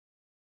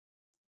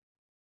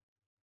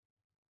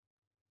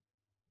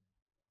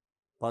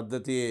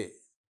පද්ධතියේ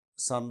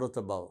සංවෘත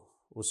බව,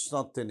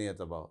 උෂ්ණත්වය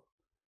නියත බව,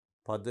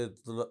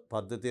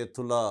 පද්ධතිය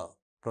තුළ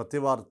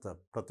ප්‍රතිවර්ත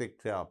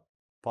ප්‍රතික්‍රියා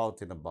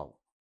පවතින බව.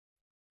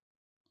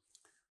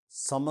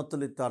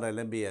 සමතුලිතතාවට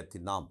එළඹී ඇති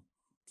නම්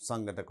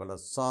සංඝටකවල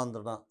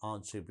සාන්ද්‍රණ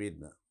ආංශික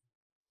පීඩන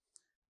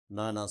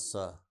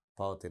නොවෙනස්ව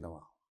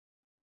පවතිනවා.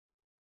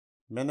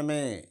 මෙන්න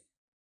මේ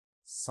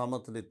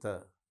සමතුලිත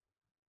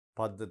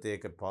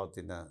පද්ධතියක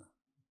පවතින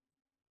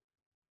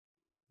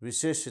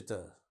විශේෂිත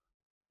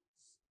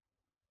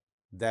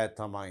දෑ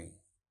තමයි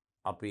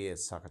අපි ඒ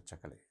සාකච්ඡා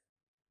කළේ.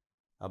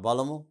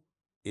 බලමු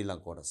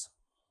ඊළඟ කොටස.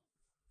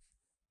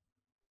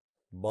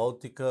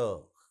 භෞතික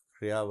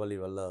ක්‍රියාවලි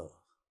වල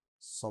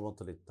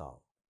සමතුලිතතාව.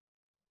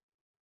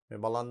 මේ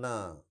බලන්න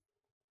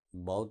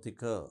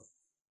භෞතික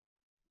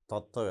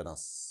තත්ත්ව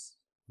වෙනස්.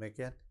 මේ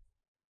කියන්නේ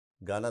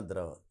ඝන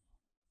ද්‍රව.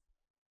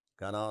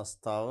 ඝන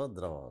අවස්ථාව,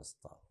 ද්‍රව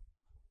අවස්ථාව.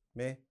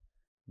 මේ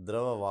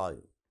ද්‍රව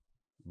වායු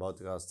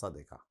භෞතික අවස්ථා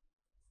දෙකක්.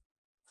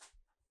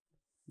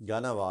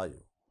 ඝන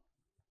වායු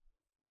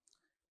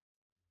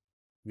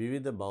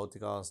විවිධ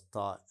භෞතික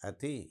අවස්ථා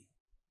ඇති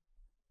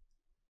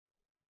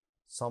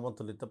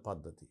සමතුලිත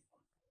පද්ධති.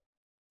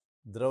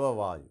 ද්‍රව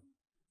වායු,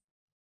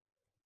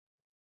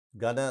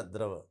 ඝන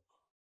ද්‍රව,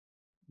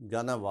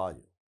 ඝන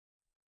වායු.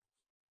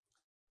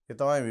 ඒ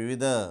තමයි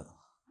විවිධ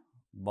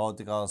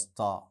භෞතික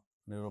අවස්ථා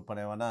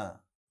නිරූපණය වන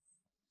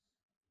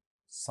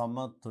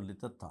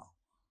සමතුලිතතාව.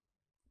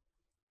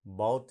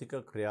 භෞතික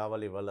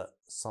ක්‍රියාවලි වල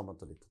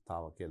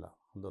සමතුලිතතාව කියලා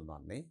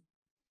හඳුන්වන්නේ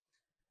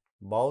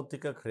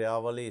භෞතික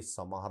ක්‍රියාවලි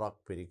සමහරක්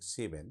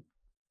පිරික්සීමෙන්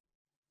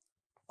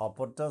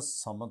අපට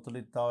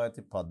සමතුලිතතාව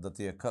ඇති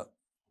පද්ධතියක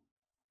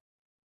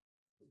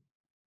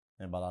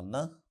මේ බලන්න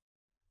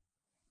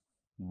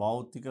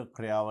භෞතික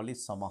ක්‍රියාවලි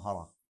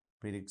සමහරක්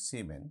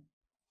පිරික්සීමෙන්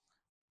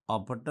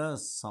අපට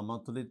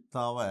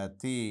සමතුලිතතාව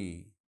ඇති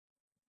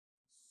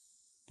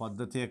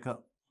පද්ධතියක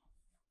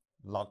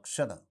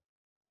ලක්ෂණ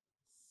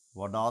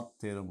වඩාත්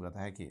තේරුම් ගත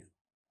හැකිය.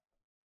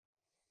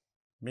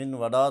 මින්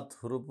වඩාත්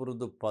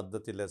හුරුපුරුදු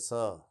පද්ධති ලෙස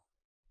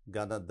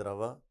ඝන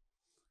ද්‍රව,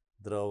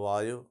 ද්‍රව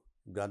වායු,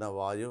 ඝන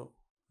වායු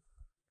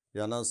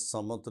යන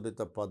සමතුලිත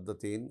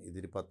පද්ධතීන්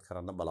ඉදිරිපත්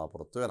කරන්න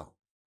බලාපොරොත්තු වෙනවා.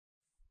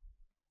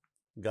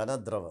 ඝන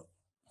ද්‍රව,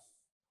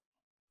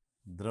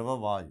 ද්‍රව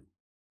වායු,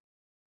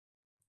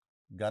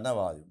 ඝන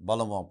වායු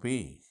බලමු අපි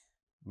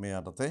මේ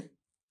යටතේ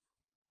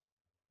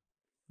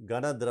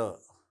ඝන ද්‍රව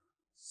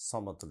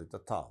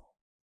සමතුලිතතාව.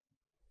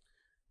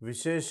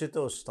 විශේෂිත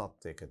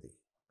උෂ්ණත්වයකදී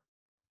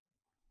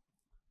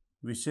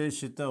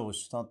විශේෂිත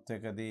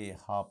උෂ්ණත්වයකදී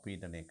හා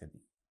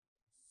පීඩනයකදී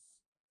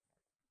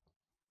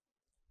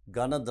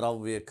ඝන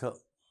ද්‍රව්‍යයක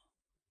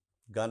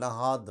ඝන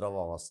හා ද්‍රව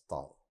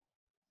අවස්ථාව.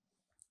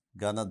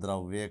 ඝන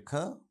ද්‍රව්‍යයක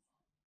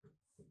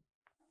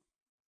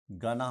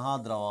ඝන හා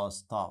ද්‍රව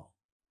අවස්ථාව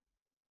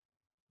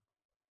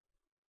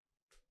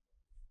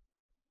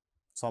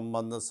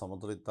සම්බන්ධ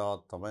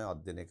සමතුලිතතාවක් තමයි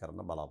අධ්‍යයනය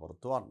කරන්න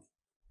බලාපොරොත්තු වෙන්නේ.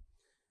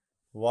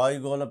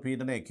 වායුගෝල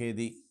පීඩන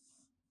එකේදී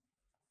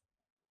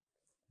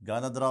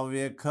ඝන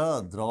ද්‍රව්‍යයක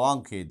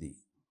ද්‍රවාංකයේදී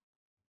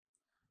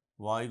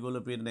වායුගෝල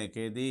පීඩන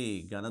එකේදී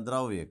ඝන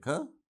ද්‍රව්‍යයක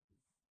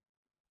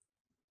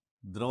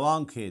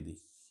ද්‍රවාංකයේදී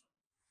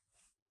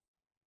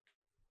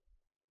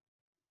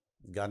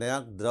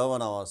ඝනයක්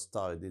ද්‍රවන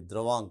අවස්ථාවේදී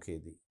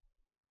ද්‍රවාංකයේදී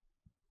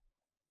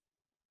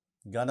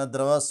ඝන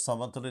ද්‍රව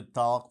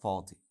සමතුලිතතාවක්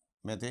පවතී.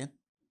 මෙතෙන්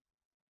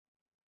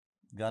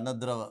ඝන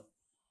ද්‍රව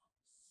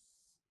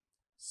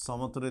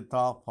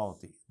සමතුලිතතාවක්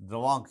පවතී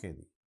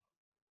ද්‍රවාංකයේදී.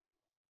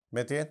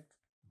 මෙතෙන්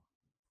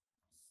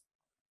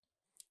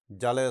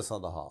ජලය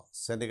සඳහා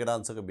සෙන්ටිග්‍රේඩ්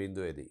අංශක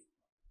බිඳුවේදී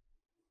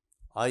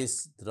අයිස්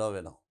ද්‍රව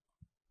වෙනවා.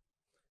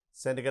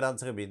 සෙන්ටිග්‍රේඩ්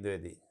අංශක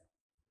බිඳුවේදී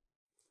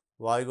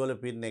වායුගෝල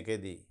පීඩන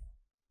එකේදී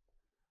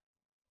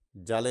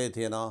ජලය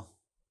තියෙනවා.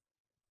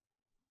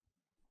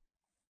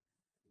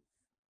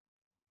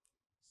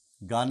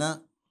 ඝන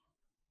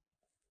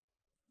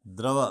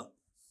ද්‍රව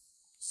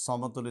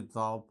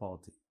සමතුලිතතාව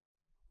පවතී.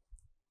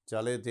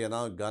 ජලයේ තියෙන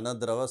ඝන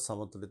ද්‍රව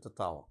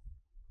සමතුලිතතාව.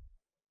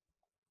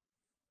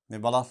 මේ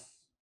බලන්න.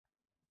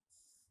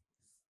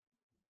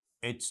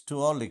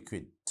 H2O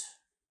liquid,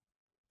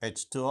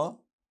 H2O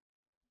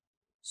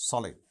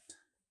solid.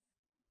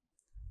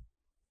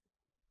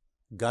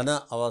 ඝන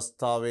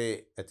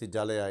අවස්ථාවේ ඇති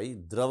ජලයයි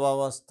ද්‍රව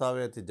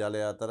අවස්ථාවේ ඇති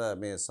ජලය අතර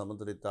මේ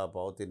සමතුලිතතාව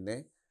පවතින්නේ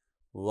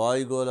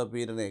වායුගෝල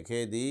පීඩන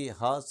එකේදී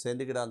හා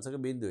සෙන්ටිග්‍රේඩ් අංශක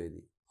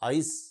බිඳුවේදී.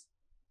 අයිස්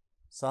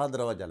සහ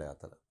ද්‍රව ජලය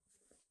අතර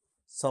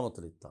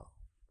සමතුලිතතාව.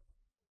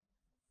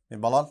 මේ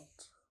බලන්න.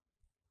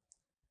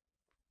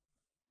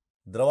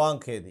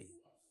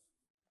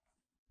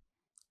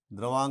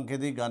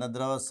 ද්‍රවාංකයේදී ඝන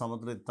ද්‍රව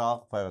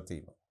සමතුලිතතාවක්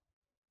පැවතීම.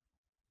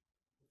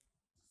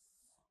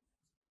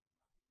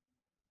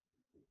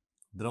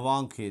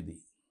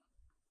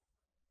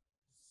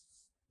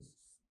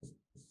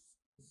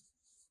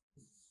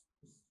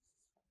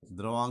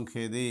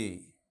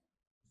 ද්‍රවාංකයේදී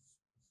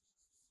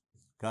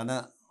ඝන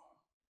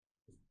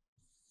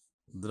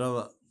ද්‍රව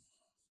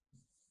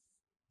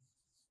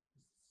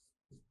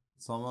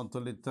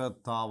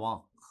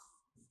සමතුලිතතාවක්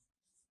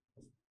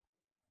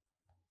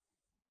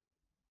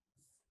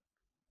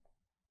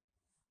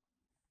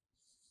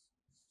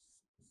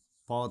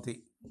පවතී.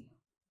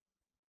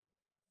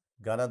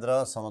 ඝන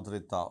ද්‍රව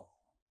සමතුලිතතාව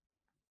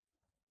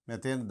මේ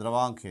තියෙන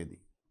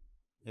ද්‍රවාංකයේදී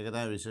ඒක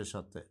තමයි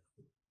විශේෂත්වය.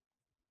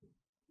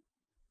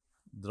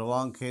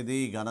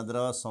 ද්‍රවාංකයේදී ඝන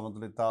ද්‍රව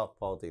සමතුලිතතාවක්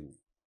පවතින්නේ.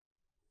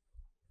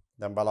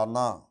 දැන් බලන්න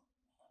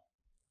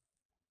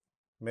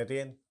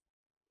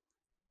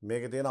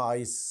මේකේ තියෙන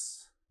අයිස්,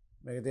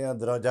 මේකේ තියෙන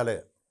ද්‍රව ජලය,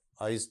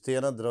 අයිස්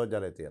තියෙන ද්‍රව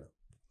ජලය තියෙන.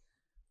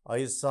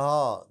 අයිස්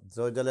සහ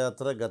ද්‍රව ජලය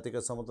අතර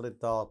ගතික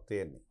සමතුලිතතාවක්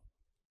තියෙන්නේ.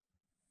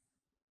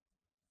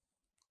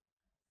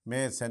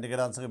 මේ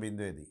සෙන්ටිග්‍රේඩ් අංශක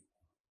බිඳුවේදී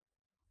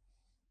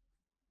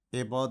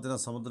ඒ පවතින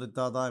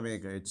සමතුලිතතාව තමයි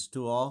මේක.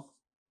 H2O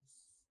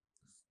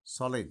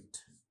solid,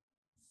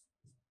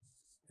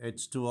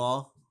 H2O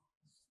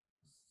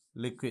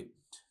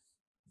liquid.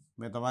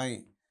 මේ තමයි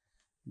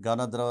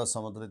ඝන ද්‍රව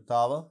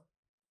සමතුලිතතාව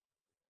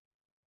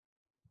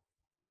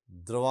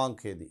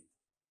ද්‍රවාංකයේදී.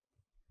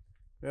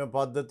 මේ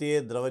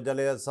පද්ධතියේ ද්‍රව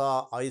ජලය සහ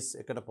අයිස්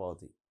එකට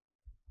පවතී.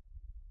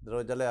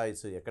 ද්‍රව ජලය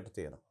අයිස් එකට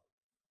තියෙනවා.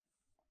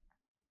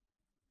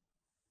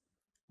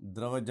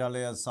 ද්‍රව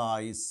ජලය සහ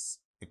අයිස්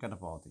එකට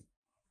පවතී.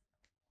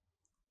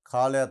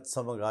 කාලයත්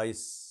සමග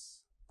අයිස්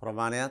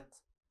ප්‍රමාණයත්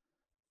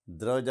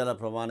ද්‍රව ජල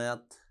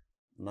ප්‍රමාණයත්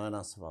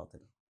නොවෙනස්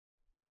පවතින.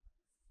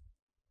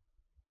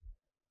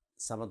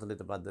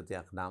 සමතුලිත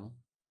පද්ධතියක් නම්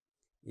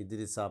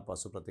ඉදිරි සහ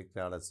පසු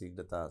ප්‍රතික්‍රියාවල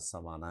ශීඝ්‍රතා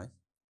සමානයි.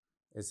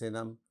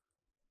 එසේනම්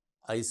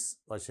අයිස්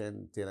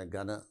වශයෙන් තියෙන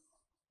ඝන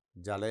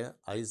ජලය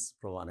අයිස්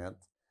ප්‍රමාණයත්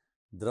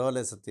ද්‍රව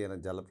ලෙස තියෙන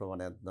ජල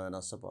ප්‍රමාණයත්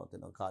නොවෙනස්ව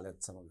පවතිනවා.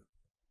 කාලයත් සමග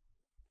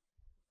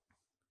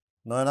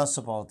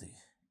නොවෙනස්ව පවතී.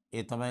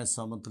 ඒ තමයි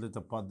සමතුලිත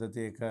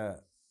පද්ධතියක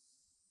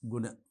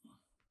ගුණ.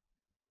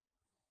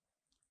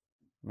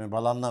 මේ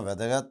බලන්න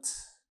වැදගත්.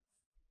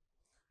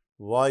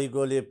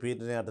 වායුගෝලීය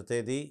පීඩනය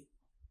යටතේදී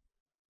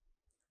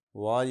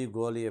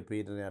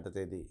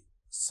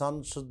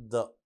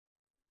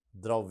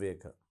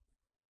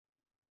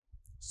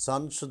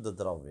සංශුද්ධ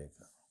ද්‍රව්‍යයක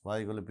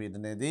වායුගෝලීය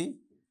පීඩනයේදී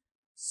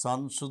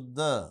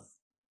සංශුද්ධ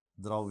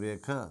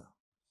ද්‍රව්‍යයක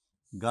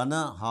ඝන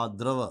හා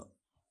ද්‍රව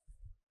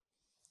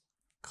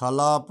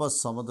කලාප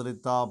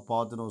සමතුලිතතාව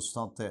පවතින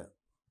උෂ්ණත්වය.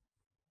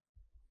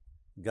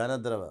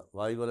 ඝන ද්‍රව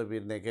වායුගෝල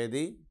පීඩන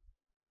එකේදී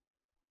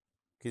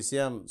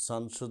කිසියම්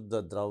සංශුද්ධ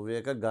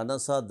ද්‍රව්‍යයක ඝන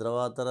සහ ද්‍රව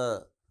අතර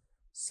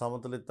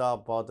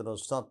සමතුලිතතාව පවතින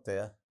උෂ්ණත්වය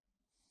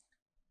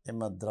එම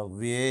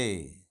ද්‍රව්‍යයේ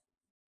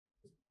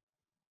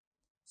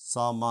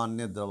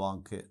සාමාන්‍ය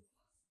ද්‍රවාංකය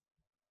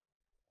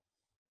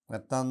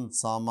නැත්නම්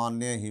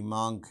සාමාන්‍ය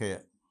හිමාංකය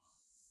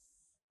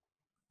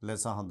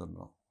ලෙස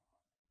හඳුන්වනවා.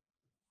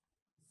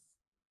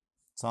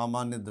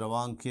 සාමාන්‍ය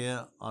ද්‍රවාංකය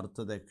අර්ථ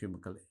දැක්වීම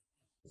කළේ.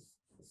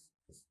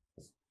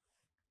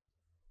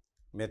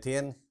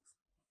 මෙතියෙන්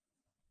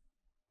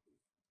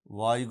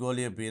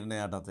වායුගෝලීය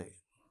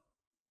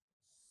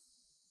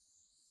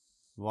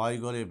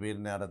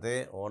පීඩනය යටතේ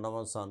ඕනම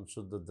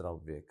සංශුද්ධ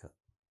ද්‍රව්‍යයක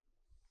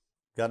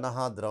ඝන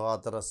හා ද්‍රව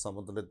අතර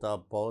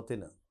සමතුලිතතාව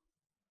පවතින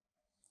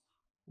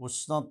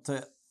උෂ්ණත්වය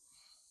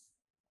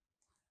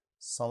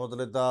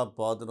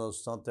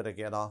උෂ්ණත්වයට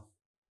කියනවා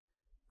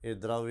ඒ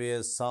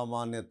ද්‍රව්‍යයේ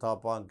සාමාන්‍ය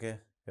තාපාංකය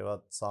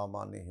හෙවත්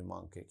සාමාන්‍ය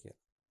හිමාංකය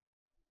කියලා.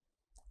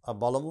 අපි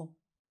බලමු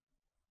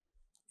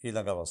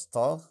ඊළඟ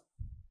අවස්ථාව.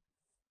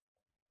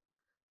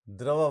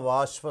 ද්‍රව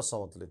වාෂ්ප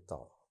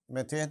සමතුලිතතාව.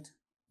 මෙතෙන්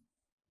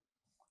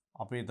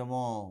අපි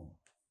හිතමු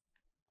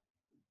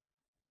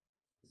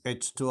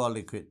H2O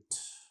liquid,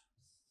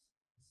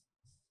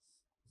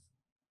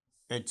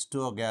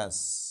 H2O gas,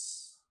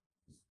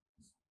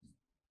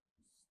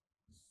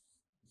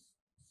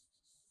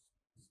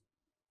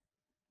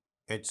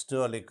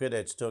 H2O liquid,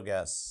 H2O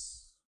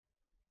gas.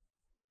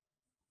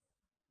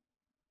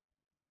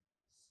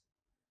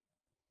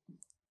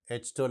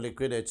 H2O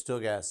liquid,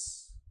 H2O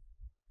gas.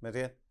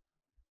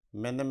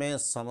 මෙන්න මේ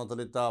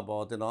සමතුලිතතාව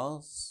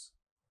පවතිනවා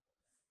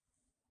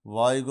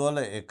වායුගෝල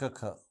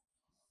එකක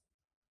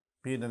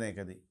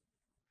පීඩනයකදී.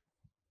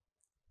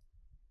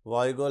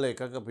 වායුගෝල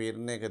එකක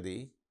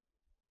පීඩනයකදී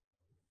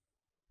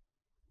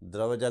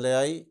ද්‍රව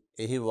ජලයයි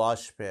එහි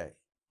වාෂ්පයයි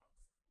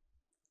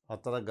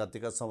අතර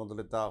ගතික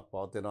සමතුලිතතාවක්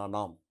පවතිනවා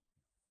නම්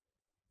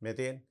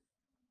මෙතෙන්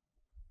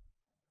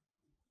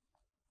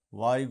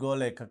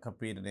වායුගෝල එකක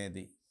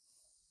පීඩනයේදී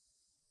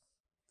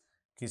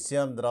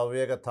කිසියම්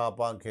ද්‍රව්‍යයක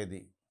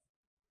තාපාංකයේදී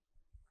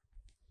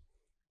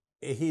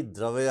එහි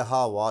ද්‍රවය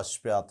හා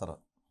වාෂ්පය අතර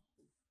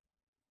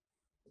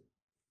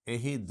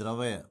එහි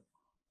ද්‍රවය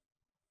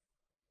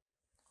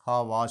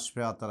හා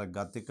වාෂ්පය අතර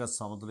ගතික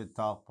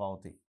සමතුලිතතාවක්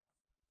පවතී.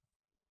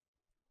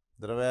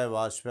 ද්‍රවයයි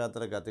වාෂ්පය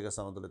අතර ගතික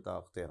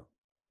සමතුලිතතාවක් තියෙනවා.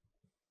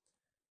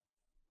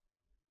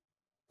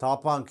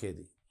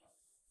 තාපාංකයේදී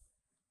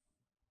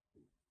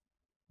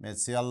මේ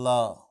සියල්ල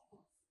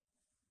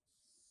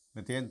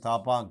මෙතෙන්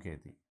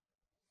තාපාංකයේදී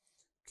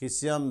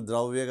කිසියම්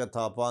ද්‍රව්‍යයක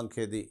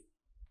තාපාංකයේදී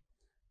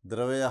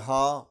ද්‍රවය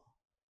හා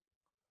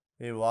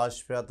ඒ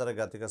වාෂ්පය අතර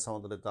ගතික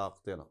සමතුලිතතාවක්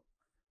තියෙනවා.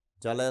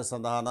 ජලය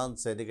සඳහා නම්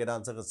සෙන්ටිග්‍රේඩ්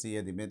අංශක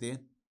 100 දී මෙතෙන්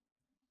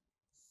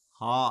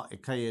හා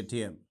 1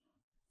 atm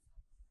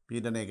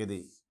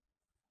පීඩනයකදී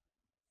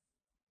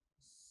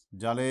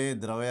ජලයේ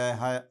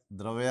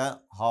ද්‍රවය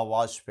හා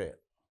වාෂ්පය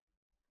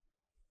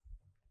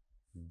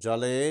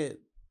ජලයේ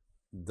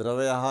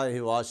ද්‍රවය හා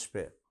එහි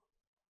වාෂ්පය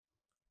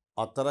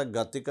අතර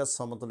ගතික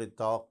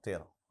සමතුලිතතාවක්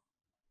තියෙනවා.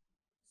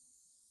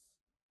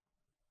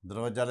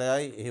 ද්‍රව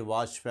ජලයයි එහි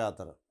වාෂ්පය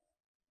අතර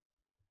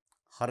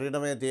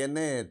හරියට මේ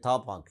තියෙන්නේ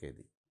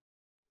තාපාංකයේදී.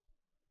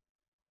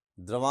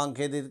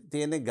 ද්‍රවාංකයේදී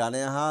තියෙන්නේ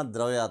ඝනය හා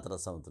ද්‍රවය අතර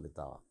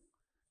සමතුලිතතාවක්.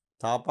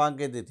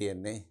 තාපාංකයේදී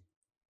තියෙන්නේ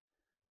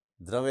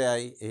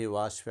ද්‍රවයයි එහි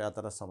වාෂ්පය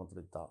අතර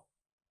සමතුලිතතාවක්.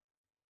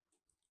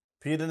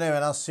 පීඩනය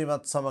වෙනස්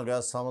වීමත් සමග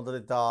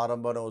සමතුලිතතාව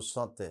ආරම්භ වන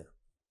උෂ්ණත්වය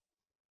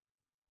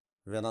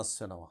වෙනස්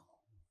වෙනවා.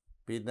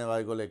 පීඩන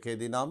වායුගෝල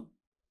එකේදී නම්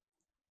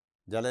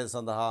ජලය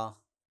සඳහා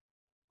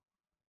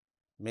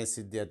මේ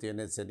සිද්ධිය ඇති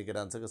වෙන්නේ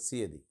සෙන්ටිග්‍රේඩ් අංශක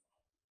 100 දී.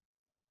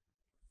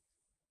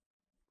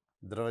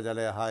 ද්‍රව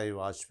ජලය හා ඒ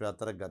වාෂ්පය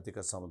අතර ගතික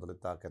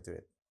සමතුලිතතාවක් ඇති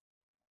වෙනවා.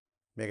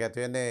 මේක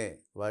ඇති වෙන්නේ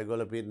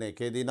වායුගෝල පීඩන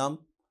එකේදී නම්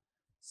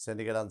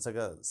සෙන්ටිග්‍රේඩ්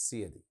අංශක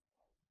 100 දී.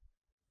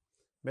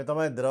 මේ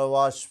තමයි ද්‍රව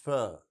වාෂ්ප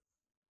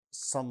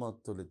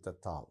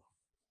සමතුලිතතාව.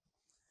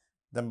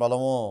 දැන්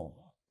බලමු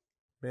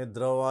මේ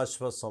ද්‍රව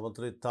වාෂ්ප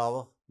සමතුලිතතාව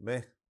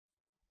මේ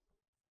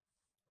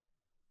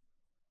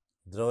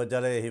ද්‍රව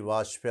ජලයෙහි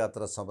වාෂ්පය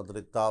අතර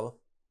සමතුලිතතාව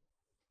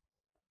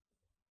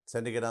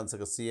සෙන්ටිග්‍රේඩ්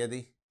අංශක 100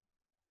 දී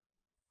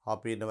හා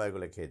පීඩන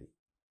වායුගෝල එකේදී.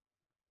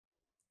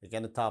 ඒ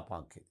කියන්නේ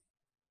තාපාංකයේදී.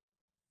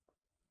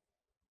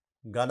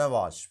 ඝන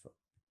වාෂ්ප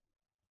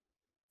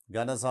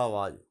ඝන සහ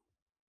වායු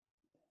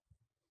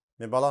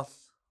මේ බලන්න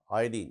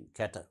අයඩින්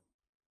කැට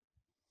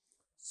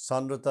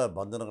සංවෘත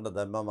බන්ධනකට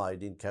දැම්මම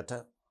අයඩින් කැට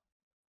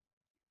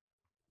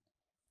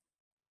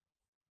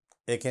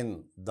ඒකෙන්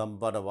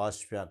දම්බඩ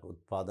වාෂ්පයක්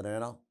උත්පාදනය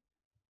වෙනවා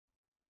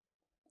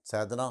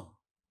සෑදෙනවා.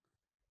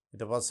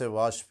 ඊට පස්සේ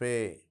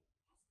වාෂ්පයේ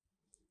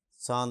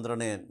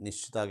සාන්ද්‍රණය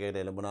නිශ්චිතකයට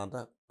එළඹුණාට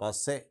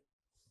පස්සේ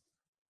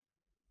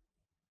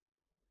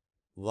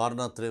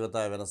වර්ණ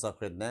ත්‍රිවතාවය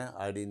වෙනසක් වෙන්නේ නැහැ.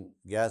 අයඩින්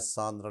ගෑස්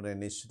සාන්ද්‍රණය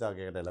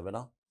නිශ්චිතකයට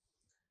එළඹෙනවා.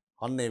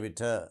 අන්න ඒ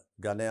විට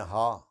ඝනය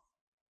හා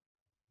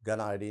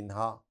ඝන අයඩින්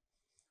හා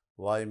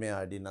වායුමය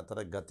අයඩින් අතර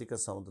ගතික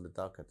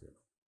සමතුලිතතාවක් ඇති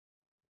වෙනවා.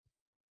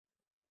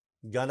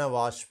 ඝන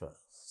වාෂ්ප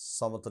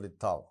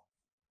සමතුලිතතාව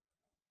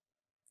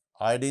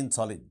අයඩින්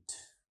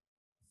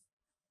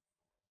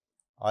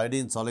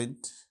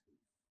solid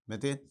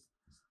මෙතෙන්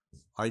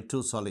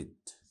I2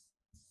 solid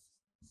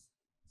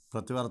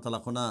ප්‍රතිවර්ත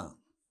ලකුණ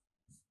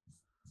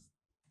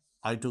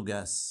I2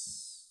 gas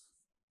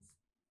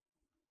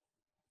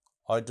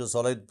I2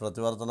 solid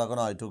ප්‍රතිවර්ත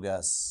ලකුණ I2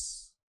 gas.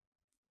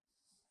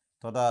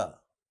 තොට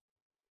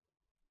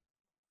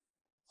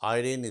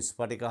අයඩින්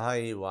ස්පටික හා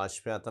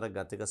වාෂ්පය අතර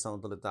ගතික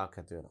සමතුලිතතාවක්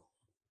ඇති වෙනවා.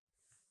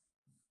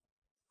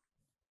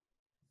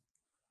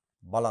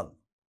 බලන්න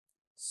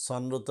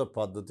සංවෘත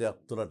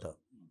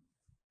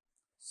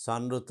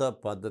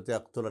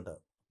පද්ධතියක් තුළට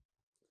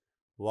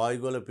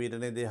වායුගෝල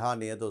පීඩනයේදී හා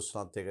නියත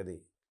උෂ්ණත්වයකදී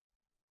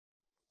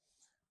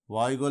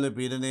වායුගෝල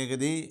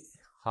පීඩනයකදී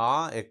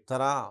හා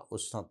එක්තරා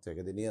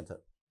උෂ්ණත්වයකදී නියත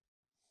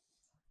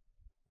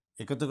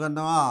එකතු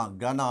කරනවා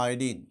ඝන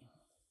අයඩින්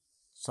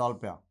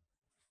සල්පයක්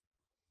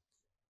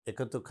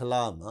එකතු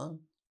කළාම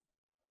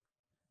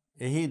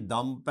එහි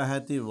දම්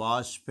පැහැති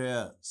වාෂ්පය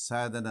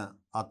සෑදෙන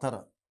අතර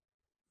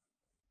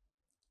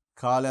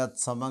කාලයත්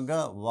සමඟ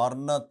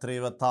වර්ණ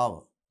ත්‍රිවතාව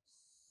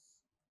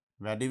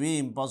වැඩි වී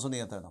ඉන්පසු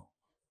නියත වෙනවා.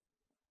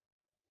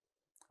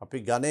 අපි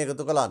ඝන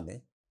එකතු කළාන්නේ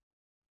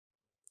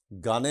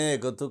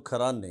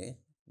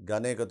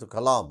ඝන එකතු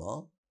කළාම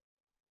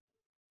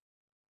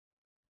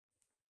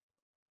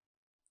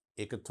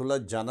ඒක තුල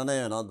ජනනය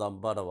වෙනවා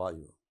දම්බඩ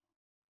වායුව.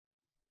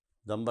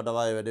 දම්බඩ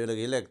වායුව වැඩි වෙලා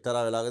ගිහලා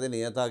එක්තරා වෙලාවකදී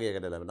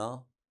නියතාගයකට ලැබෙනවා.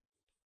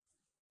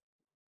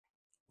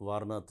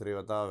 වර්ණ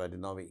ත්‍රිවතාව වැඩි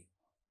නොවි.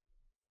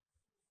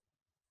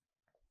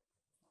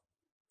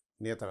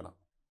 නියත වෙනවා.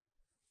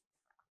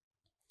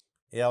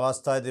 ඒ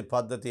අවස්ථාවේදී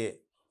පද්ධතියේ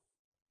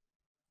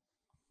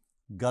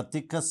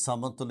ගතික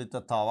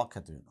සමතුලිතතාවක්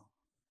ඇති වෙනවා.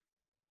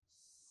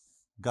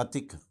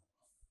 ගතික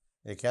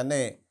ඒ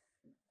කියන්නේ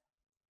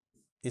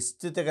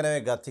ස්ථිතික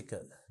නෙවෙයි ගතික.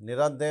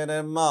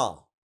 නිරන්තරයෙන්ම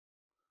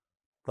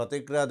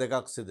ප්‍රතික්‍රියා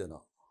දෙකක් සිදු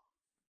වෙනවා.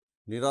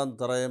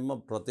 නිරන්තරයෙන්ම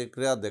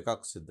ප්‍රතික්‍රියා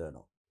දෙකක් සිදු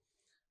වෙනවා.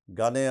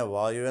 ඝනය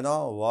වායු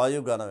වෙනවා, වායු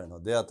ඝන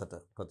වෙනවා. දෙයතට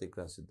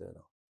ප්‍රතික්‍රියා සිදු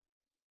වෙනවා.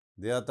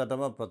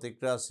 දෙයතටම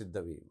ප්‍රතික්‍රියා සිද්ධ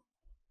වීම.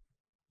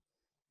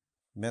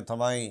 මේ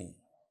තමයි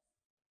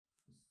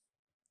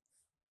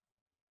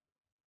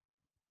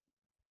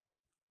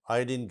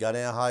අයඩින්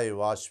ඝනය හා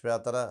වාෂ්පය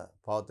අතර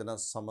පවතින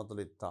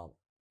සමතුලිතතාව.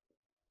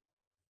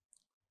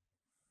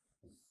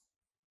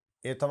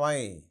 ඒ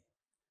තමයි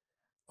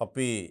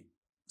අපි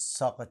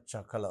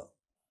සාකච්ඡා කළ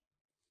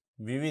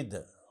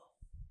විවිධ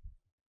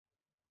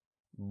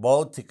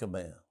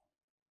භෞතිකමය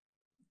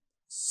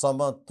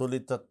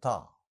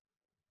සමතුලිතතා.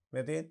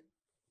 මෙතින්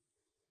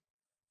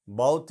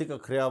භෞතික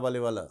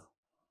ක්‍රියාවලිවල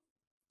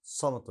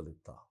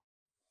සමතුලිතතා.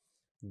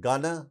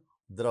 ඝන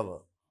ද්‍රව,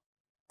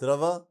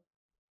 ද්‍රව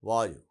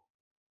වායු,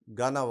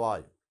 ඝන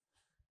වායු,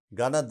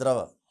 ඝන ද්‍රව.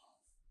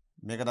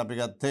 මේකට අපි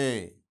ගත්තේ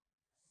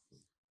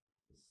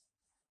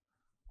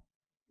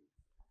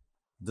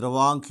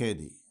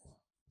ද්‍රවාංකයේදී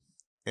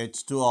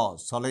H2O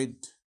solid,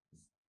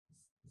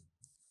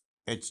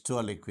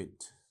 H2O liquid.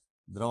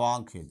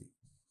 ද්‍රවාංකයේදී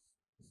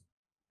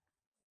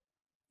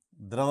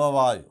ද්‍රව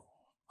වායු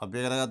අපි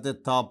කරගත්තේ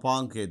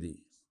තාපාංකයේදී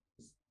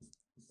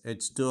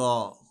H2O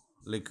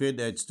liquid,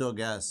 H2O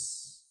gas.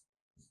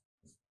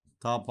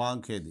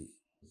 තාපාංකයේදී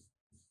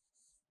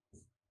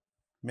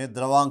මේ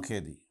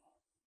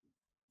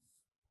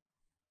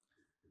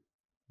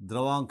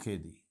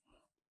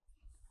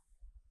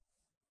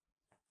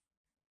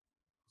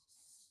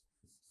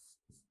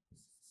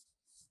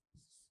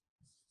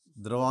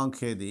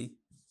ද්‍රවාංකයේදී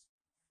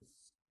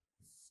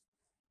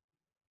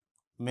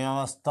මේ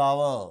අවස්ථාව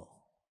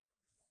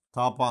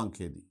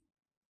තාපාංකයේදී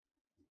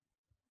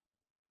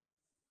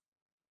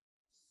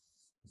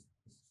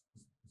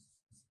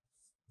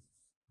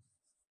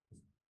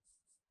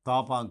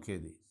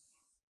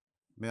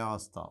මේ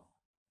අවස්ථාව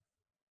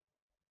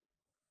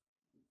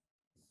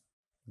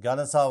ඝන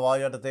සහ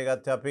වායු යටතේ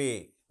ගත්තේ අපි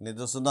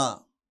නිදසුන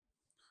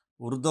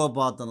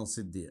උර්ධෝපාතන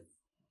සිද්ධිය.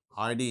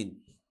 අයඩින්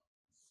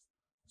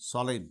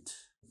solid,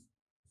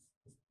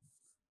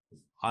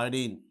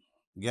 iodine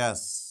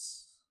gas,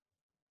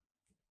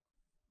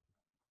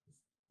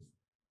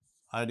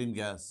 iodine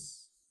gas.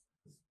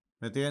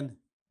 මෙතෙන්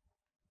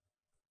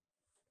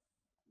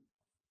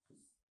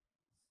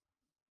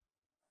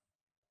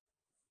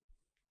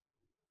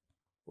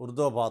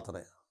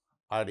උර්ධෝපාතනය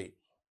iodine.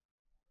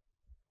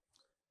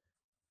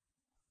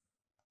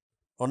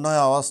 ඔන්න ඔය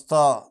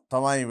අවස්ථා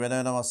තමයි වෙන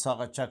වෙනම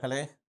සාකච්ඡා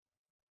කළේ.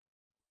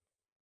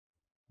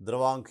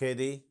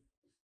 ද්‍රවාංකයේදී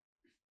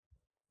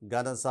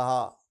ඝන සහ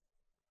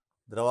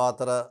ද්‍රව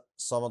අතර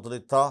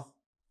සමතුලිතතා.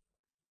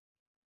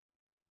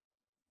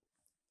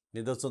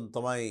 නිදසුන්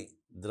තමයි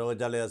ද්‍රව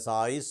ජලය සහ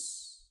අයිස්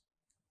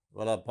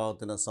වල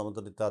පවතින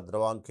සමතුලිතතා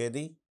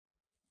ද්‍රවාංකයේදී.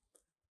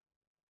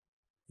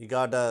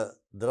 ඊගාට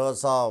ද්‍රව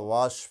සහ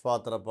වාෂ්ප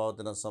අතර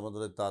පවතින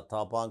සමතුලිතතා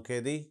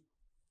තාපාංකයේදී.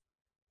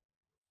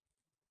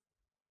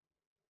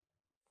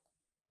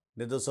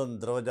 නිදසුන්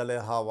ද්‍රව ජලය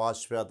හා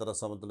වාෂ්පය අතර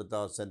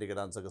සමතුලිතතාව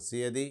සෙන්ටිග්‍රේඩ් අංශක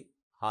 100දී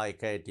හා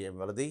 1 atm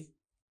වලදී.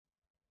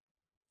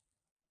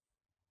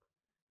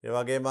 ඒ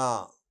වගේම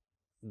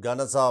ඝන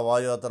සහ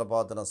වායු අතර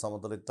පවතින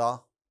සමතුලිතතා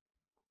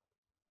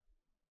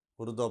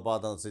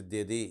උර්ධෝපාතන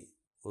සිද්ධියේදී.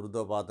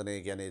 උර්ධෝපාතනය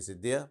කියන්නේ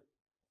සිද්ධිය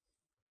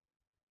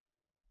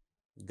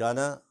ඝන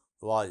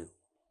වායු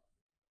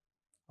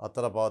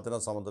අතර පවතින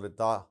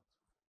සමතුලිතතා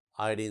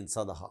අයඩින්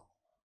සඳහා.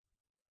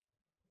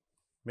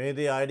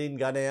 මේදී අයඩින්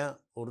ඝනය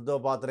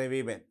උර්ධෝපාතනය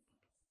වීමෙන්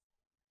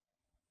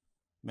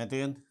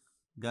මෙතෙන්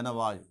ඝන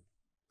වායු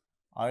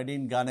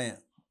අයඩින් ඝනය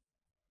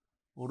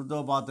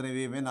උර්ධෝපාතනය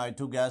වීමෙන්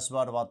I2 ගෑස්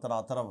බවට පත්වන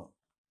අතරම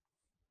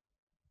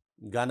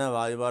ඝන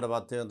වායු බවට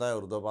පත්වීම තමයි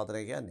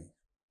උර්ධෝපාතනය කියන්නේ.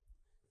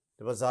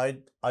 ඊට පස්සේ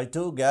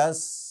I2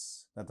 ගෑස්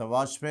නැත්නම්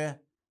වාෂ්පය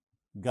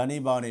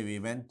ඝනීභවනය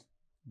වීමෙන්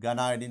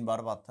ඝන අයඩින්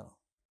බවට පත්වනවා.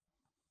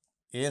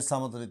 ඒ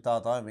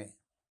සමතුලිතතාව තමයි මේ.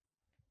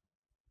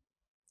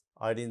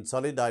 අයඩින්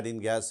solid, අයඩින්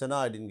ගෑස්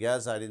වෙනවා, අයඩින්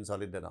ගෑස්, අයඩින්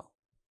solid වෙනවා.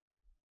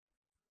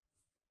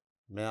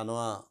 මේ අනුව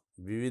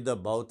විවිධ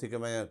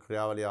භෞතිකමය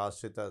ක්‍රියාවලිය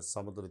ආශ්‍රිත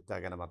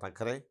සමතුලිතතාව ගැන මතක්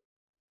කරේ.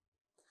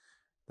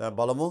 දැන්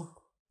බලමු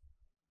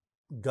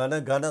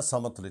ඝන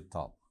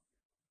සමතුලිතතාව.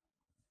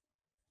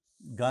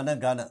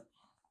 ඝන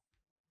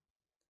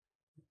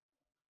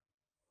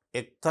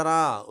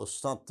එක්තරා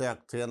උෂ්ණත්වයක්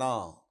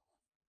තියෙනවා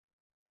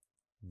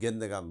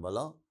ගෙන්දගම් වල.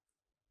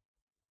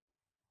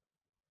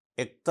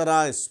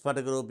 එක්තරා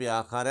ස්පටික රූපී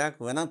ආකාරයක්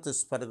වෙනත්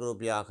ස්පටික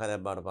රූපී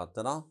ආකාරයක් බවට පත්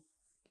වෙනවා.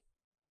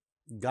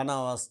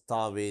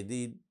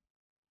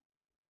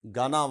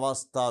 ඝන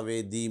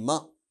අවස්ථාවේදීම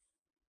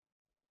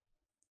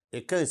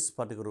එක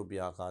ස්පටික රූපී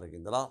ආකාරයක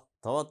ඉඳලා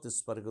තවත්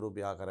ස්පටික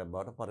රූපී ආකාරයක්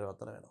බවට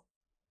පරිවර්තන වෙනවා.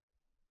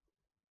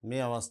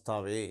 මේ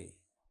අවස්ථාවේ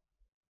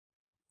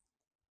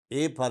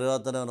ඒ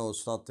පරිවර්තන වන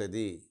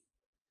උෂ්ණත්වයේදී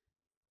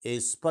ඒ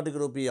ස්පටික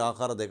රූපී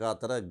ආකාර දෙක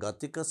අතර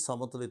ගතික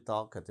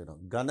සමතුලිතතාවක් ඇති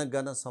වෙනවා.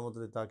 ඝන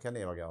සමතුලිතතාව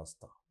කියන්නේ මේ වගේ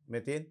අවස්ථා.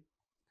 මෙතෙන්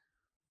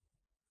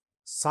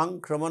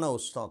සංක්‍රමණ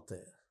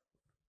උෂ්ණත්වය.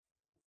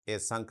 ඒ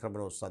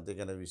සංක්‍රමණ උෂ්ණත්වය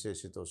ගැන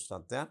විශේෂිත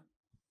උෂ්ණත්වයක්.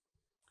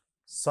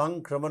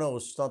 සංක්‍රමණ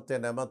උෂ්ණත්වය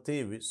නැමැති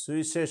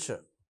සුවිශේෂ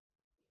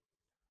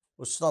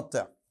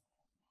උෂ්ණත්වයක්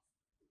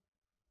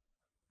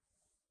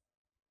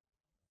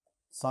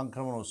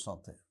සංක්‍රමණ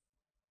උෂ්ණත්වය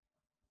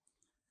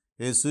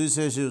ඒ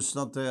සුවිශේෂී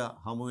උෂ්ණත්වය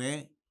හමුවේ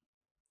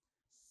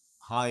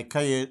හා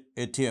එකයි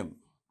ATM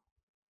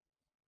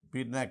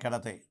පීඩනය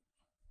කරතේ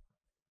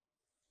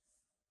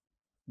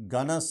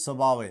ඝන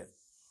ස්වභාවය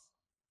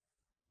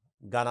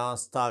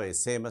ඝනාවස්ථාවේ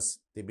සේම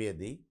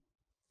තිබියදී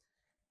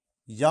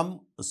යම්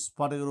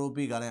ස්පටික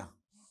රූපී ඝනයක්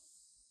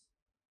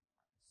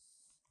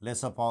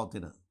ලෙස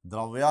පවතින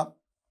ද්‍රව්‍යයක්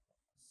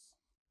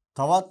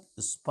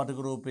තවත් ස්පටික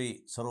රූපී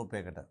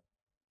ස්වරූපයකට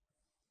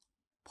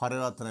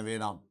පරිවර්තන වේ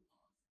නම්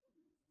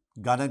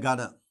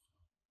ඝන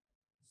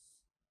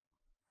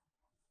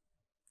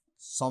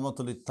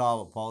සමතුලිතතාව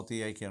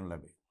පවතීයයි කියනු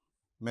ලැබේ.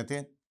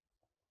 මෙතෙන්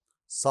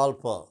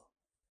සල්ෆර්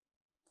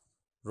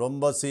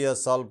රොම්බසීය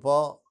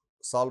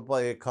සල්ෆර්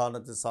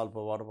ඒකානති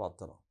සල්ෆර් බවට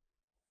පත් වෙනවා.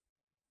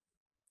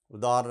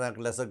 උදාහරණයක්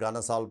ලෙස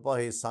ඝන සල්ෆර්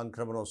හි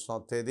සංක්‍රමණ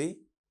උෂ්ණත්වයේදී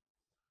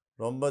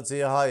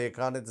රොම්බසීය හා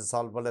ඒකානති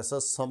සල්ෆර් ලෙස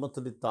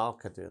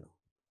සමතුලිතතාවක් ඇති වෙනවා.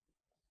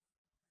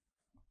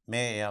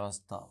 මේ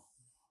අවස්ථාව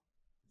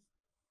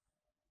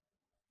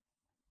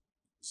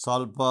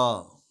සල්ෆර්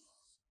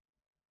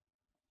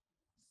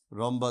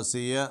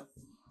රොම්බසීය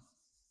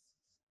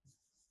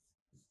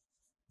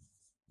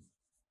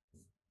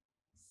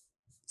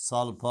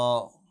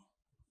සල්ෆර්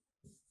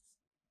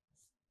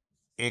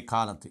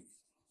ඒකානති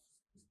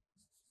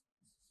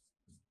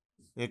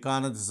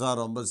සහ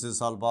රොම්බසීය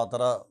සල්ෆර්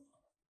අතර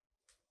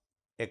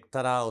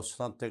එක්තරා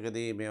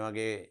උෂ්ණත්වයකදී මේ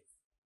වගේ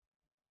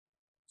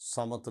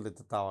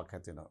සමතුලිතතාවක්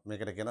ඇති වෙනවා.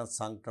 මේකට කියන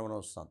සංක්‍රමණ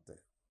උෂ්ණත්වය.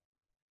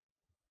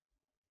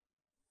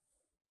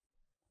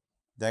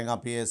 දැන්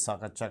අපි ඒ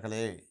සාකච්ඡා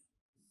කළේ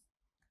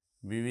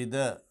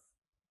විවිධ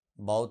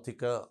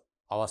භෞතික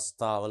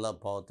අවස්ථාවල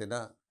පවතින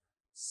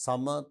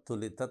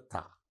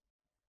සමතුලිතතා.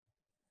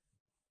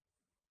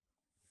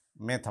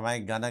 මේ තමයි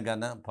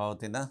ඝන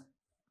පවතින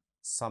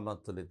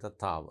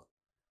සමතුලිතතාව.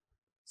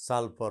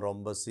 සල්ෆර්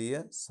රොම්බසීය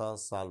සහ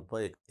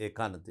සල්ෆර්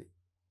ඒකානති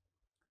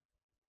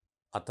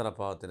අතර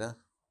පවතින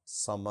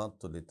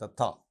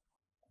සමතුලිතතාව.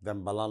 දැන්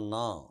බලන්න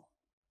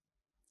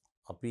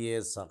අපි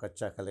ඒ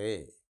සාකච්ඡා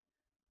කළේ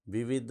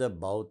විවිධ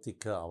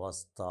භෞතික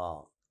අවස්ථා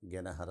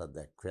ගැන හර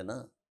දැක්වෙන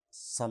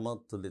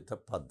සමතුලිත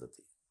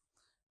පද්ධති.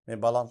 මේ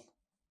බලන්න.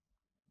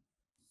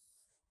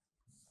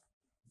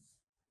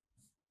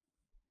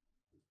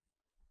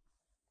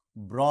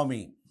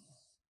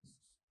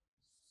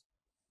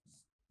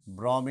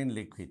 bromine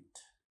liquid,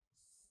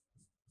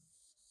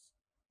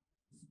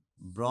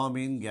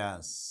 bromine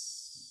gas,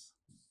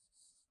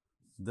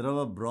 ද්‍රව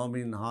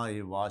බ්‍රෝමින් හා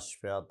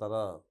වාෂ්පය අතර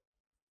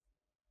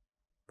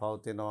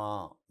පවතිනවා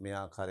මේ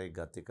ආකාරයේ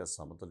ගතික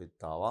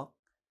සමතුලිතතාවක්.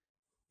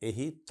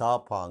 එහි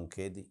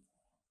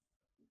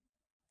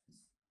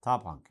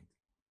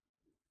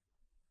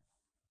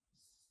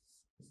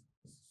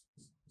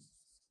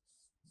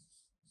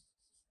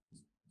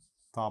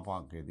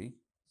තාපාංකයේදී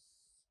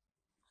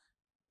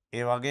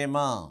ඒ වගේම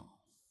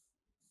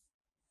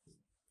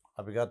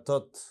අපි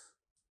ගත්තොත්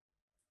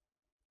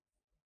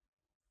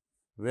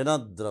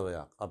වෙනත්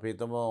ද්‍රවයක් අපි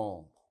හිතමු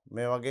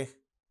මේ වගේ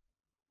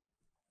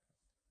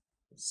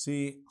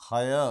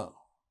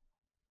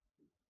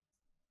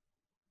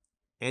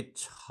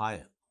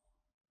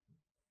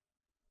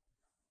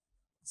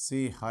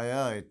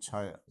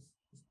C6H6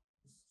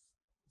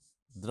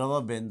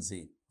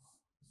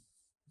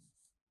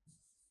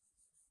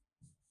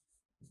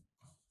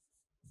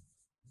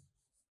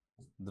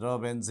 ද්‍රව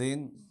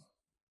බෙන්සීන්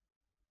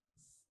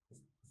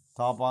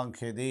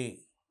තාපාංකයේදී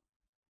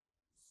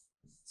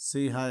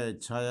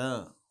C6H6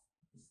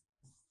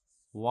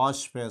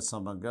 වාෂ්පය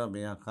සමග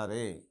මේ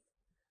ආකාරයේ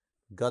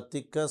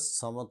ගතික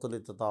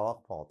සමතුලිතතාවක්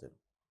පවතින.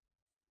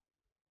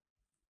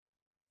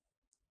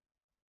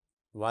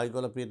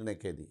 වායුගොල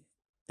පීඩනයකදී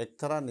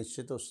එක්තරා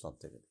නිශ්චිත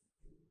උෂ්ණත්වයකදී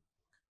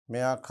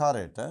මේ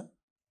ආකාරයට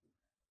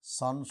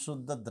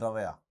සංශුද්ධ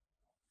ද්‍රවයක්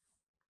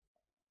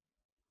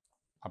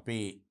අපි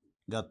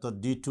ගත්තොත්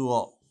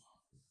D2O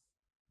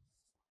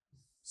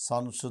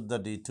සංශුද්ධ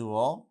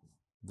D2O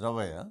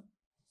ද්‍රවය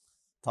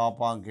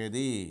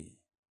තාපාංකයේදී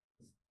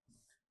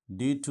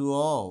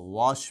D2O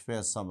වාෂ්පය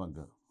සමග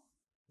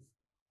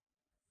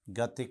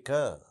ගතික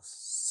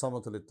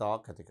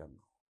සමතුලිතතාවක් ඇති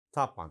කරනවා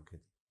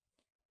තාපාංකයේදී.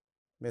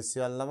 මේ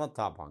සියල්ලම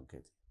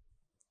තාපාංකයේදී.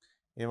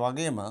 ඒ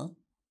වගේම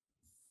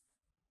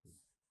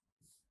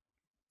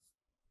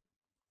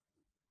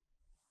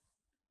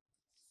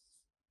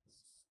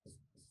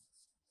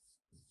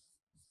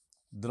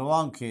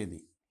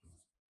ද්‍රවාංකයේදී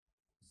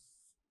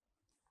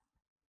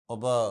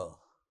ඔබ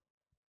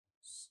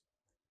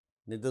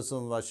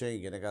නිදසුන් වශයෙන්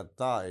ඉගෙන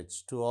ගත්තා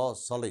H2O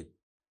solid,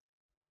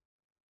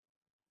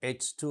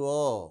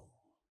 H2O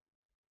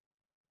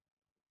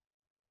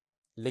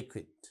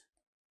liquid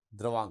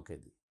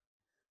ද්‍රවාංකයේදී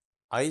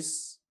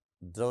ice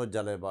ද්‍රව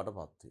ජලය බවට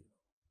පත් වෙනවා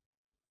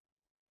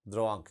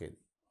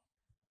ද්‍රවාංකයේදී.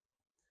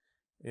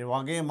 ඒ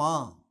වගේම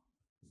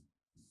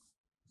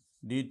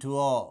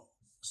D2O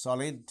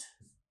solid,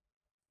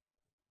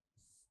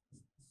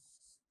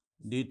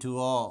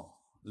 D2O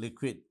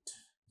liquid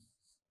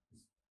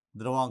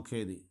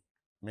ද්‍රවාංකයේදී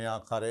මේ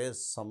ආකාරයේ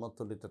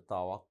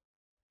සමතුලිතතාවක්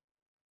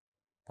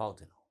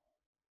පවතිනවා.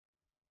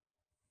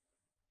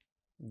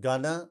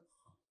 ඝන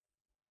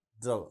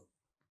ද්‍රව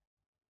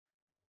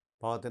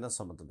පවතින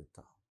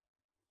සමතුලිතතාව.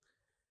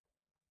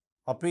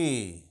 අපි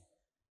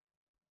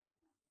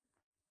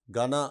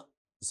ඝන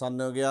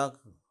සංයෝගයක්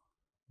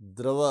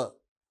ද්‍රව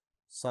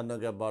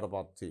සංයෝගයක් බවට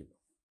පත් වීම.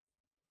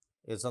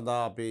 ඒ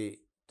සඳහා අපි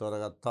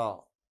තෝරගත්තා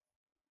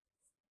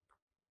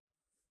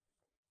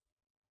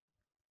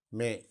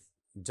මේ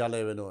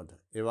ජලය වෙනුවට.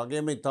 ඒ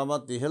වගේම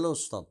ඉතාමත්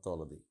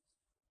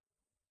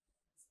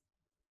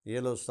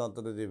ඉහළ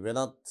උෂ්ණත්වවලදී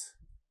වෙනත්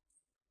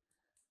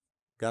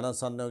ඝන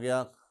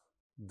සංයෝගයක්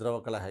ද්‍රව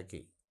කළ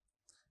හැකි.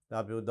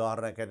 අපි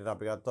උදාහරණයක් හැටියට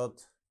අපි ගත්තොත්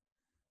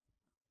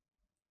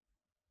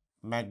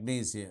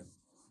magnesium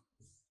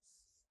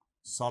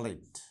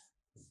solid,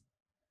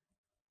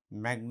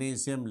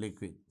 magnesium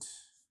liquid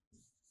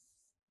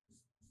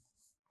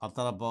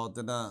අතර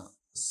පවතින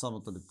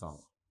සමතුලිතතාව.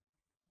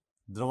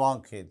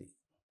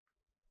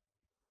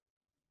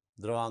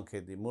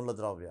 ද්‍රවාංකයේදී මූල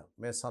ද්‍රව්‍ය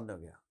මේ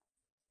සංයෝගය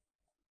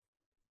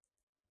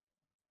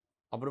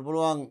අපිට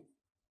පුළුවන්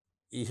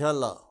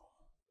ඉහළ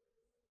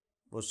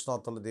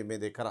උෂ්ණත්වවලදී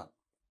මේ දෙක කරන්න.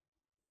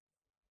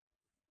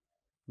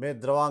 මේ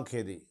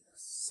ද්‍රවාංකයේදී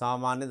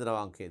සාමාන්‍ය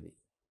ද්‍රවාංකයේදී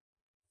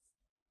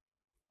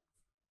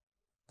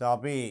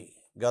අපි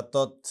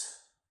ගත්තොත්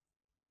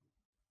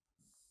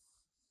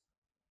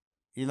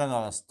ඊළඟ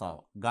අවස්ථාව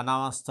ඝන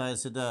අවස්ථාවේ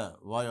සිට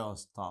වායු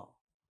අවස්ථාව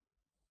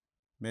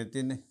මේ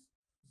තින්නේ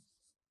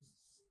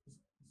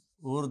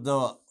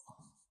ඌර්ධව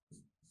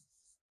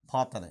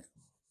පාතනය.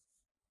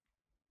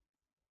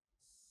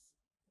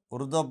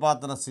 ඌර්ධව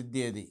පාතන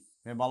සිද්ධියේදී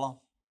මේ බලමු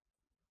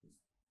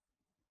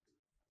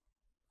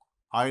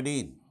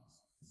අයඩීන්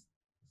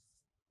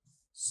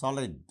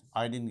solid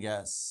iodine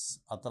gas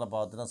අතර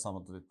පවතින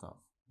සමතුලිතතාව.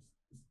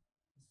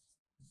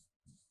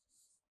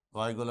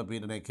 වායුගෝල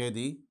පීඩන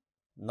එකේදී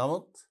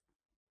නමුත්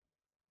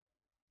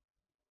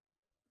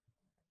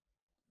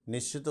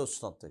නිශ්චිත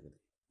උෂ්ණත්වයකදී.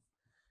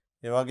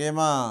 ඒ වගේම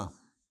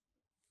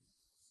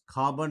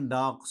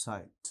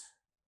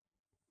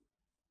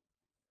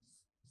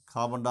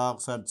carbon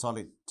dioxide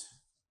solid,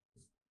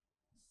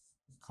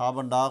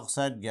 carbon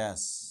dioxide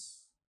gas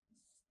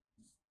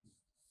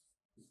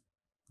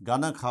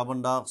ඝන කාබන්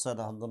ඩයොක්සයිඩ්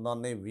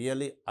හඳුන්වන්නේ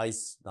වියලි අයිස්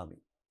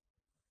නමින්.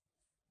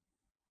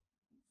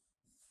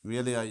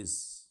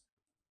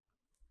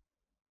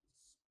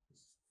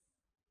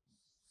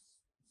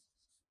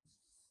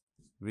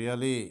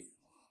 වියලි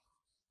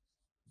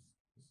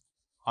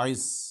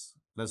අයිස්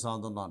ලෙස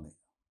හඳුන්වන්නේ.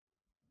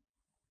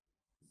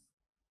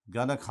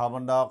 ඝන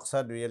කාබන්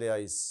ඩයොක්සයිඩ් වියලි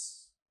අයිස්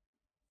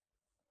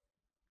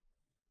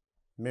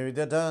මේ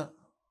විදිහට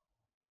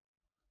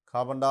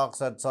carbon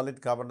dioxide solid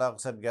carbon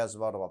dioxide gas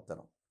බවට පත්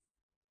වෙනවා.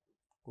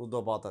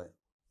 ඌර්ධෝපාතනය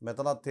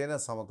මෙතනත් තියෙන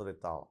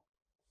සමතුලිතතාව.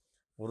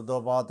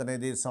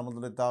 ඌර්ධෝපාතනයේදී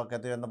සමතුලිතතාවක්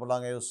ඇති වෙන්න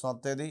පුළුවන් ඒ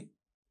උෂ්ණත්වයේදී.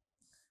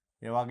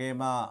 ඒ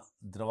වගේම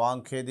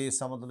ද්‍රවාංකයේදී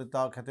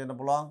සමතුලිතතාවක් ඇති වෙන්න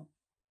පුළුවන්.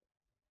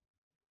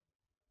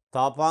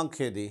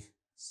 තාපාංකයේදී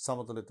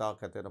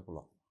සමතුලිතතාවක් ඇති වෙන්න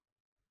පුළුවන්.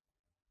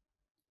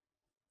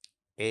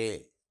 ඒ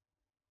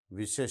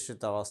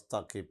විශේෂිත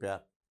අවස්ථා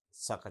කිහිපයක්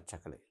සාකච්ඡා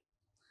කළේ.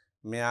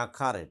 මේ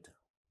ආකාරයට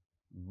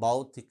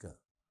භෞතික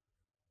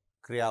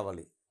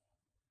ක්‍රියාවලිය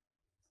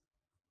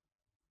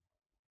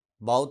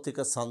භෞතික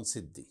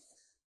සංසිද්ධි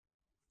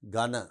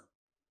ඝන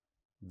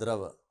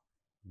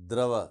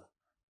ද්‍රව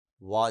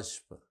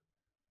වාෂ්ප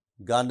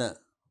ඝන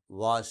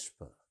වාෂ්ප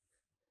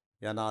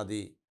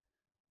යනාදී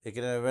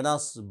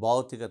වෙනස්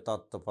භෞතික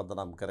තත්ත්ව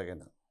පදනම්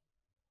කරගෙන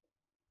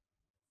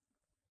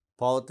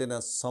පවතින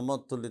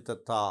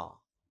සමතුලිතතා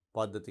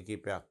පද්ධති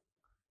කිහිපයක්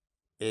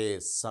ඒ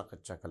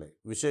සාකච්ඡා කළේ.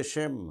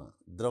 විශේෂයෙන්ම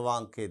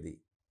ද්‍රවාංකයේදී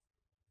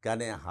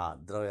ඝනය හා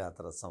ද්‍රවය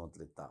අතර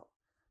සමතුලිතතාව.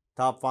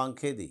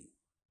 තාපාංකයේදී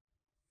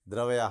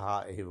ද්‍රවය හා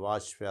එහි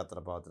වාෂ්පය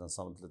අතර පවතින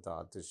සමතුලිතතාව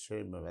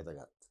අතිශයින්ම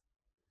වැදගත්.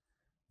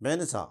 මේ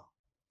නිසා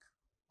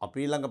අපි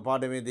ඊළඟ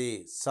පාඩමේදී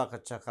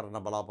සාකච්ඡා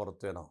කරන්න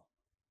බලාපොරොත්තු වෙනවා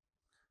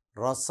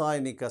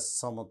රසායනික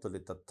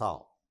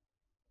සමතුලිතතාව.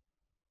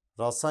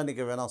 රසායනික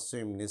වෙනස්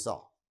වීම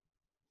නිසා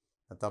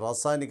නැත්නම්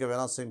රසායනික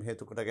වෙනස් වීම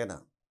හේතු කොටගෙන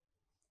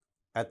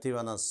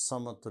ඇතිවන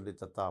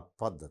සමතුලිතතා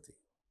පද්ධති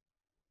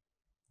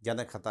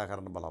ගැන කතා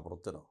කරන්න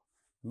බලාපොරොත්තු වෙනවා.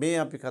 මේ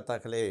අපි කතා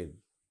කළේ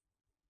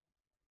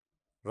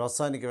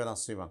රසායනික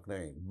වෙනස් වීමක්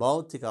නෙවෙයි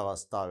භෞතික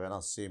අවස්ථා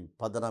වෙනස් වීම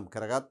පදනම්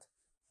කරගත්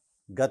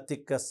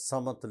ගතික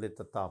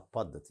සමතුලිතතා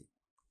පද්ධති.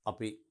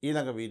 අපි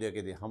ඊළඟ වීඩියෝ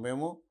එකේදී හමු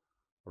වෙමු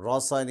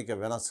රසායනික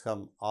වෙනස්කම්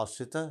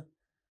ආශ්‍රිත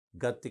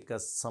ගතික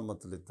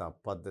සමතුලිතතා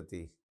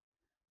පද්ධති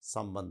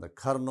සම්බන්ධ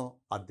කරුණු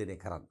අධ්‍යයනය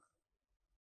කරන්න.